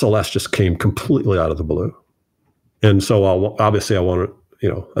 SLS just came completely out of the blue. And so obviously I want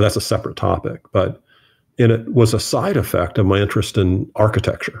to, that's a separate topic, and it was a side effect of my interest in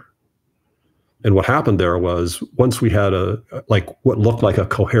architecture. And what happened there was once we had what looked like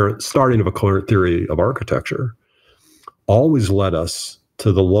a starting of a coherent theory of architecture, always led us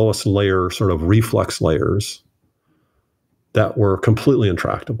to the lowest layer, sort of reflex layers that were completely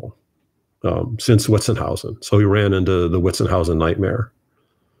intractable since Witzenhausen. So we ran into the Witzenhausen nightmare.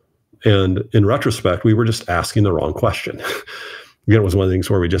 And in retrospect, we were just asking the wrong question. Again, it was one of the things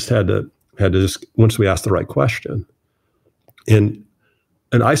where we just had to just, once we asked the right question. And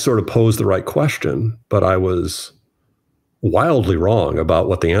I sort of posed the right question, but I was wildly wrong about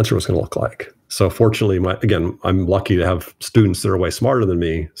what the answer was going to look like. So fortunately, I'm lucky to have students that are way smarter than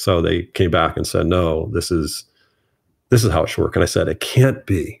me. So they came back and said, no, this is how it should work. And I said, it can't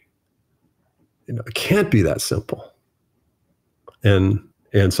be. It can't be that simple. And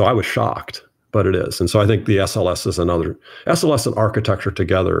so I was shocked, but it is. And so I think the SLS and architecture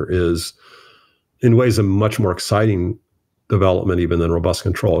together is in ways a much more exciting development even than robust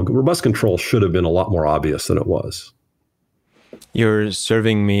control. Robust control should have been a lot more obvious than it was. You're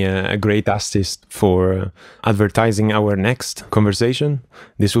serving me a great assist for advertising our next conversation.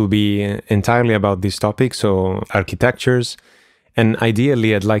 This will be entirely about this topic, so architectures. And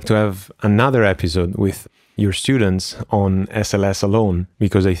ideally, I'd like to have another episode with your students on SLS alone,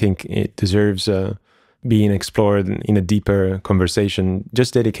 because I think it deserves being explored in a deeper conversation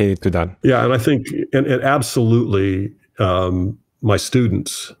just dedicated to that. Yeah, and I think, and absolutely, my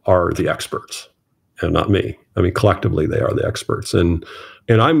students are the experts and not me. I mean, collectively, they are the experts. And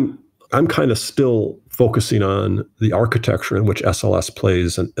I'm kind of still focusing on the architecture in which SLS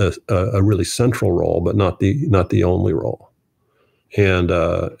plays a really central role, but not the only role. And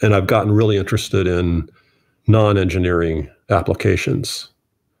I've gotten really interested in non-engineering applications,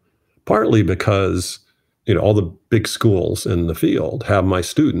 partly because all the big schools in the field have my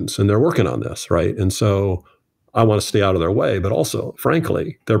students and they're working on this, right? And so I want to stay out of their way, but also,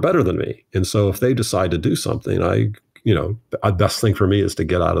 frankly, they're better than me. And so if they decide to do something, the best thing for me is to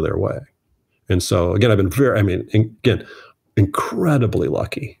get out of their way. And so again, I've been incredibly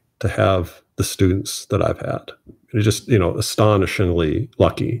lucky to have the students that I've had. It's just, astonishingly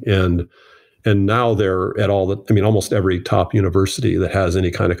lucky. And now they're at almost every top university that has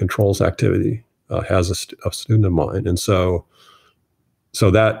any kind of controls activity has a student of mine. And so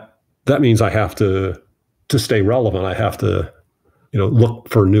that means I have to stay relevant. I have to, look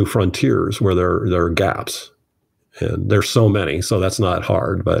for new frontiers where there are gaps, and there's so many. So that's not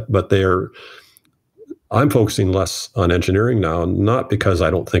hard, but I'm focusing less on engineering now, not because I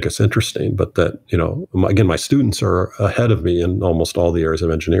don't think it's interesting, but that, again, my students are ahead of me in almost all the areas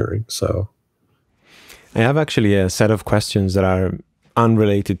of engineering. So I have actually a set of questions that are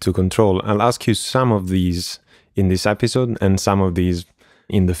unrelated to control. I'll ask you some of these in this episode and some of these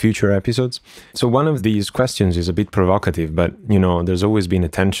in the future episodes. So one of these questions is a bit provocative, but there's always been a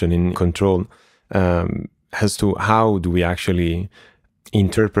tension in control as to how do we actually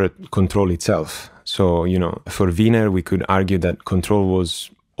interpret control itself. So, for Wiener, we could argue that control was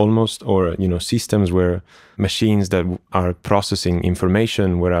almost, or, systems were machines that are processing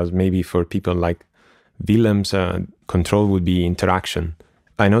information, whereas maybe for people like Willems, control would be interaction.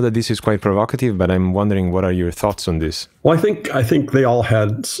 I know that this is quite provocative, but I'm wondering, what are your thoughts on this? Well, I think they all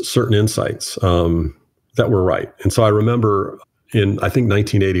had certain insights that were right. And so I remember in,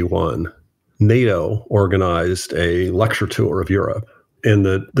 1981, NATO organized a lecture tour of Europe. And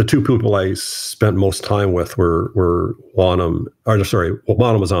the two people I spent most time with were Wannum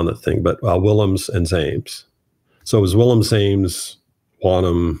was on that thing, but Willems and Zames. So it was Willems, Zames,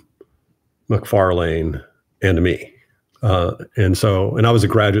 Wannum, McFarlane, and me. And I was a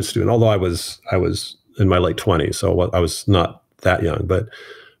graduate student, although I was in my late 20s, so I was not that young. But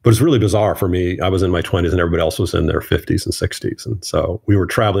it's really bizarre for me. I was in my 20s and everybody else was in their 50s and 60s. And so we were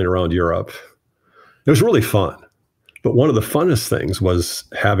traveling around Europe. It was really fun. But one of the funnest things was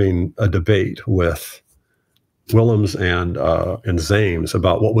having a debate with Willems and Zames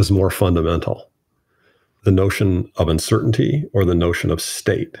about what was more fundamental, the notion of uncertainty or the notion of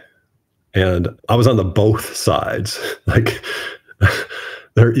state. And I was on the both sides,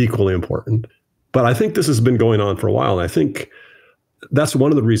 they're equally important. But I think this has been going on for a while. And I think that's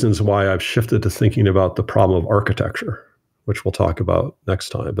one of the reasons why I've shifted to thinking about the problem of architecture, which we'll talk about next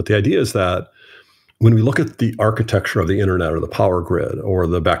time. But the idea is that when we look at the architecture of the internet or the power grid or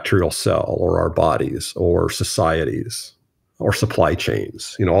the bacterial cell or our bodies or societies or supply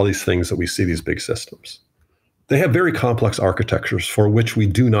chains, all these things that we see, these big systems, they have very complex architectures for which we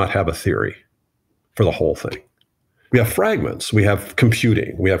do not have a theory for the whole thing. We have fragments, we have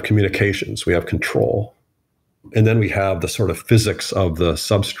computing, we have communications, we have control. And then we have the sort of physics of the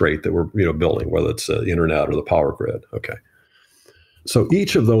substrate that we're building, whether it's the internet or the power grid. Okay. So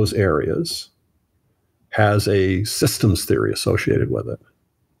each of those areas has a systems theory associated with it.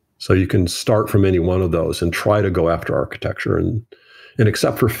 So you can start from any one of those and try to go after architecture. And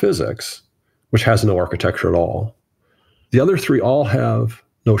except for physics, which has no architecture at all, the other three all have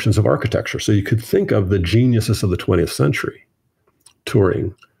notions of architecture. So you could think of the geniuses of the 20th century,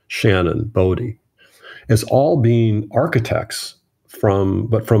 Turing, Shannon, Bode, as all being architects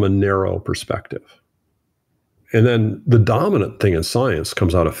but from a narrow perspective. And then the dominant thing in science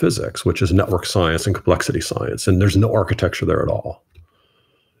comes out of physics, which is network science and complexity science. And there's no architecture there at all.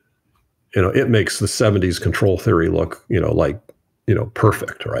 It makes the 70s control theory look,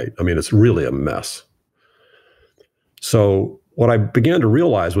 perfect, right? I mean, it's really a mess. So what I began to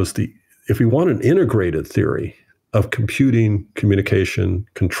realize was if we want an integrated theory of computing, communication,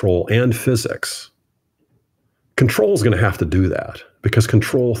 control, and physics, control is going to have to do that, because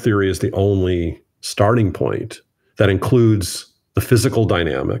control theory is the only starting point that includes the physical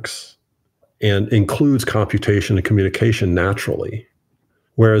dynamics and includes computation and communication naturally.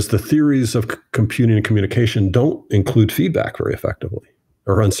 Whereas the theories of computing and communication don't include feedback very effectively,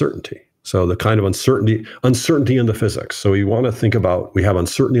 or uncertainty. So the kind of uncertainty in the physics. So we want to think about, we have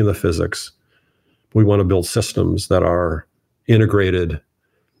uncertainty in the physics. We want to build systems that are integrated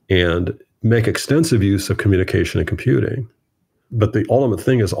and make extensive use of communication and computing. But the ultimate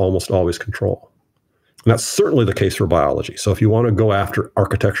thing is almost always control. And that's certainly the case for biology. So if you want to go after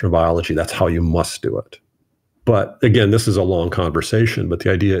architecture in biology, that's how you must do it. But again, this is a long conversation, but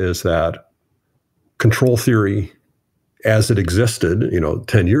the idea is that control theory, as it existed,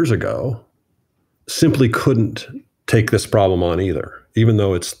 10 years ago, simply couldn't take this problem on either. Even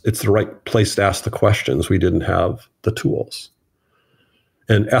though it's the right place to ask the questions, we didn't have the tools.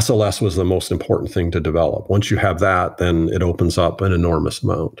 And SLS was the most important thing to develop. Once you have that, then it opens up an enormous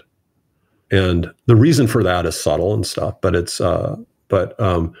amount. And the reason for that is subtle and stuff, but so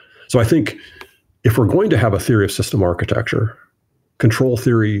I think if we're going to have a theory of system architecture, control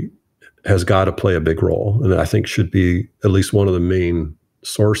theory has got to play a big role, and I think should be at least one of the main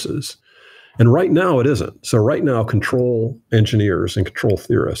sources. And right now it isn't. So right now, control engineers and control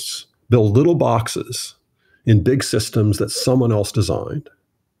theorists build little boxes in big systems that someone else designed.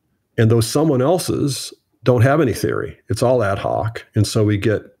 And those someone else's don't have any theory. It's all ad hoc. And so we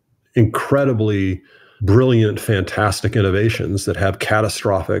get incredibly brilliant, fantastic innovations that have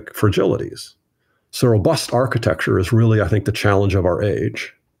catastrophic fragilities. So robust architecture is really, I think, the challenge of our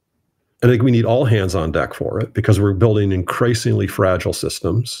age. I think we need all hands on deck for it, because we're building increasingly fragile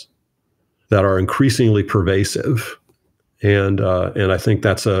systems that are increasingly pervasive. And I think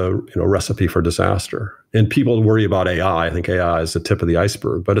that's a recipe for disaster. And people worry about AI. I think AI is the tip of the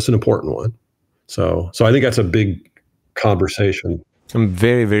iceberg, but it's an important one. So I think that's a big conversation. I'm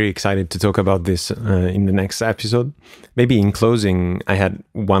very, very excited to talk about this in the next episode. Maybe in closing, I had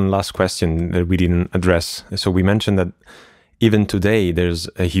one last question that we didn't address. So we mentioned that even today, there's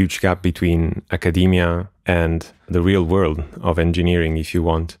a huge gap between academia and the real world of engineering, if you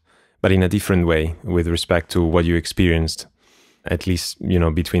want, but in a different way with respect to what you experienced, at least,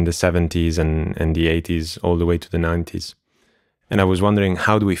 between the 70s and the 80s, all the way to the 90s. And I was wondering,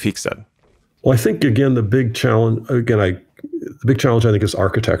 how do we fix that? Well, I think, again, the big challenge, I think, is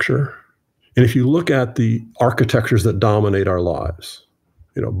architecture. And if you look at the architectures that dominate our lives,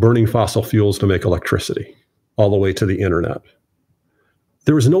 burning fossil fuels to make electricity, all the way to the internet,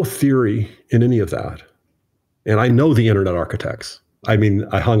 there was no theory in any of that. And I know the internet architects. I mean,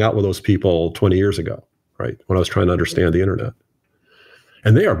 I hung out with those people 20 years ago, right, when I was trying to understand the internet.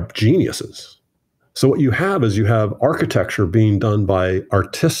 And they are geniuses. So what you have is architecture being done by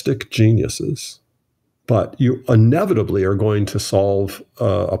artistic geniuses, but you inevitably are going to solve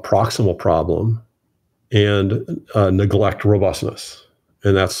a proximal problem and neglect robustness.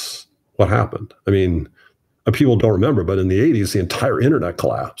 And that's what happened. I mean, people don't remember, but in the 80s, the entire internet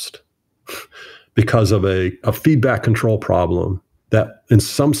collapsed because of a feedback control problem that, in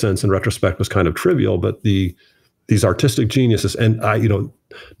some sense, in retrospect, was kind of trivial. But these artistic geniuses, and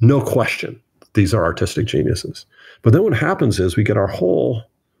no question, these are artistic geniuses. But then what happens is we get our whole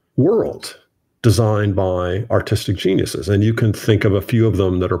world designed by artistic geniuses, and you can think of a few of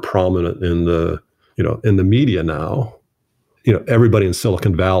them that are prominent in the media now. Everybody in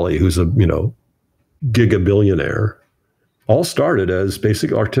Silicon Valley who's a gigabillionaire all started as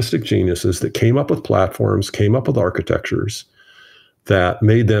basic artistic geniuses that came up with platforms, came up with architectures that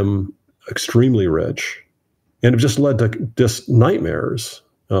made them extremely rich, and have just led to just nightmares,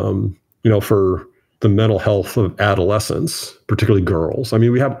 for the mental health of adolescents, particularly girls. I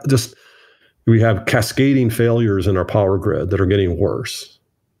mean, we have cascading failures in our power grid that are getting worse.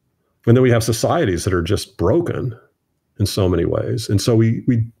 And then we have societies that are just broken. in so many ways. And so we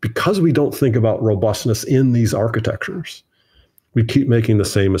because we don't think about robustness in these architectures, we keep making the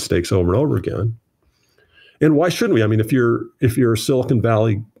same mistakes over and over again. And why shouldn't we? I mean, if you're a Silicon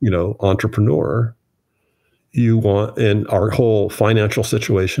Valley, entrepreneur, you want, and our whole financial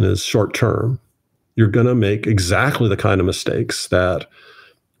situation is short term, you're going to make exactly the kind of mistakes that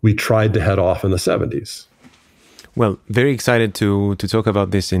we tried to head off in the 70s. Well, very excited to talk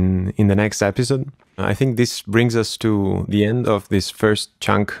about this in the next episode. I think this brings us to the end of this first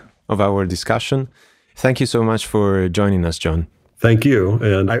chunk of our discussion. Thank you so much for joining us, John. Thank you.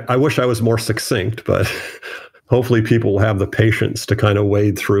 And I wish I was more succinct, but hopefully people will have the patience to kind of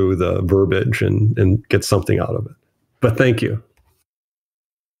wade through the verbiage and get something out of it. But thank you.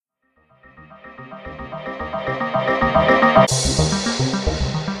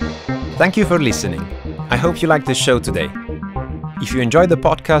 Thank you for listening. I hope you liked the show today. If you enjoyed the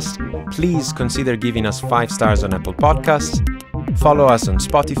podcast, please consider giving us 5 stars on Apple Podcasts, follow us on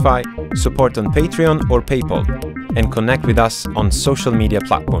Spotify, support on Patreon or PayPal, and connect with us on social media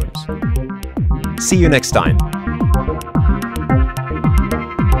platforms. See you next time.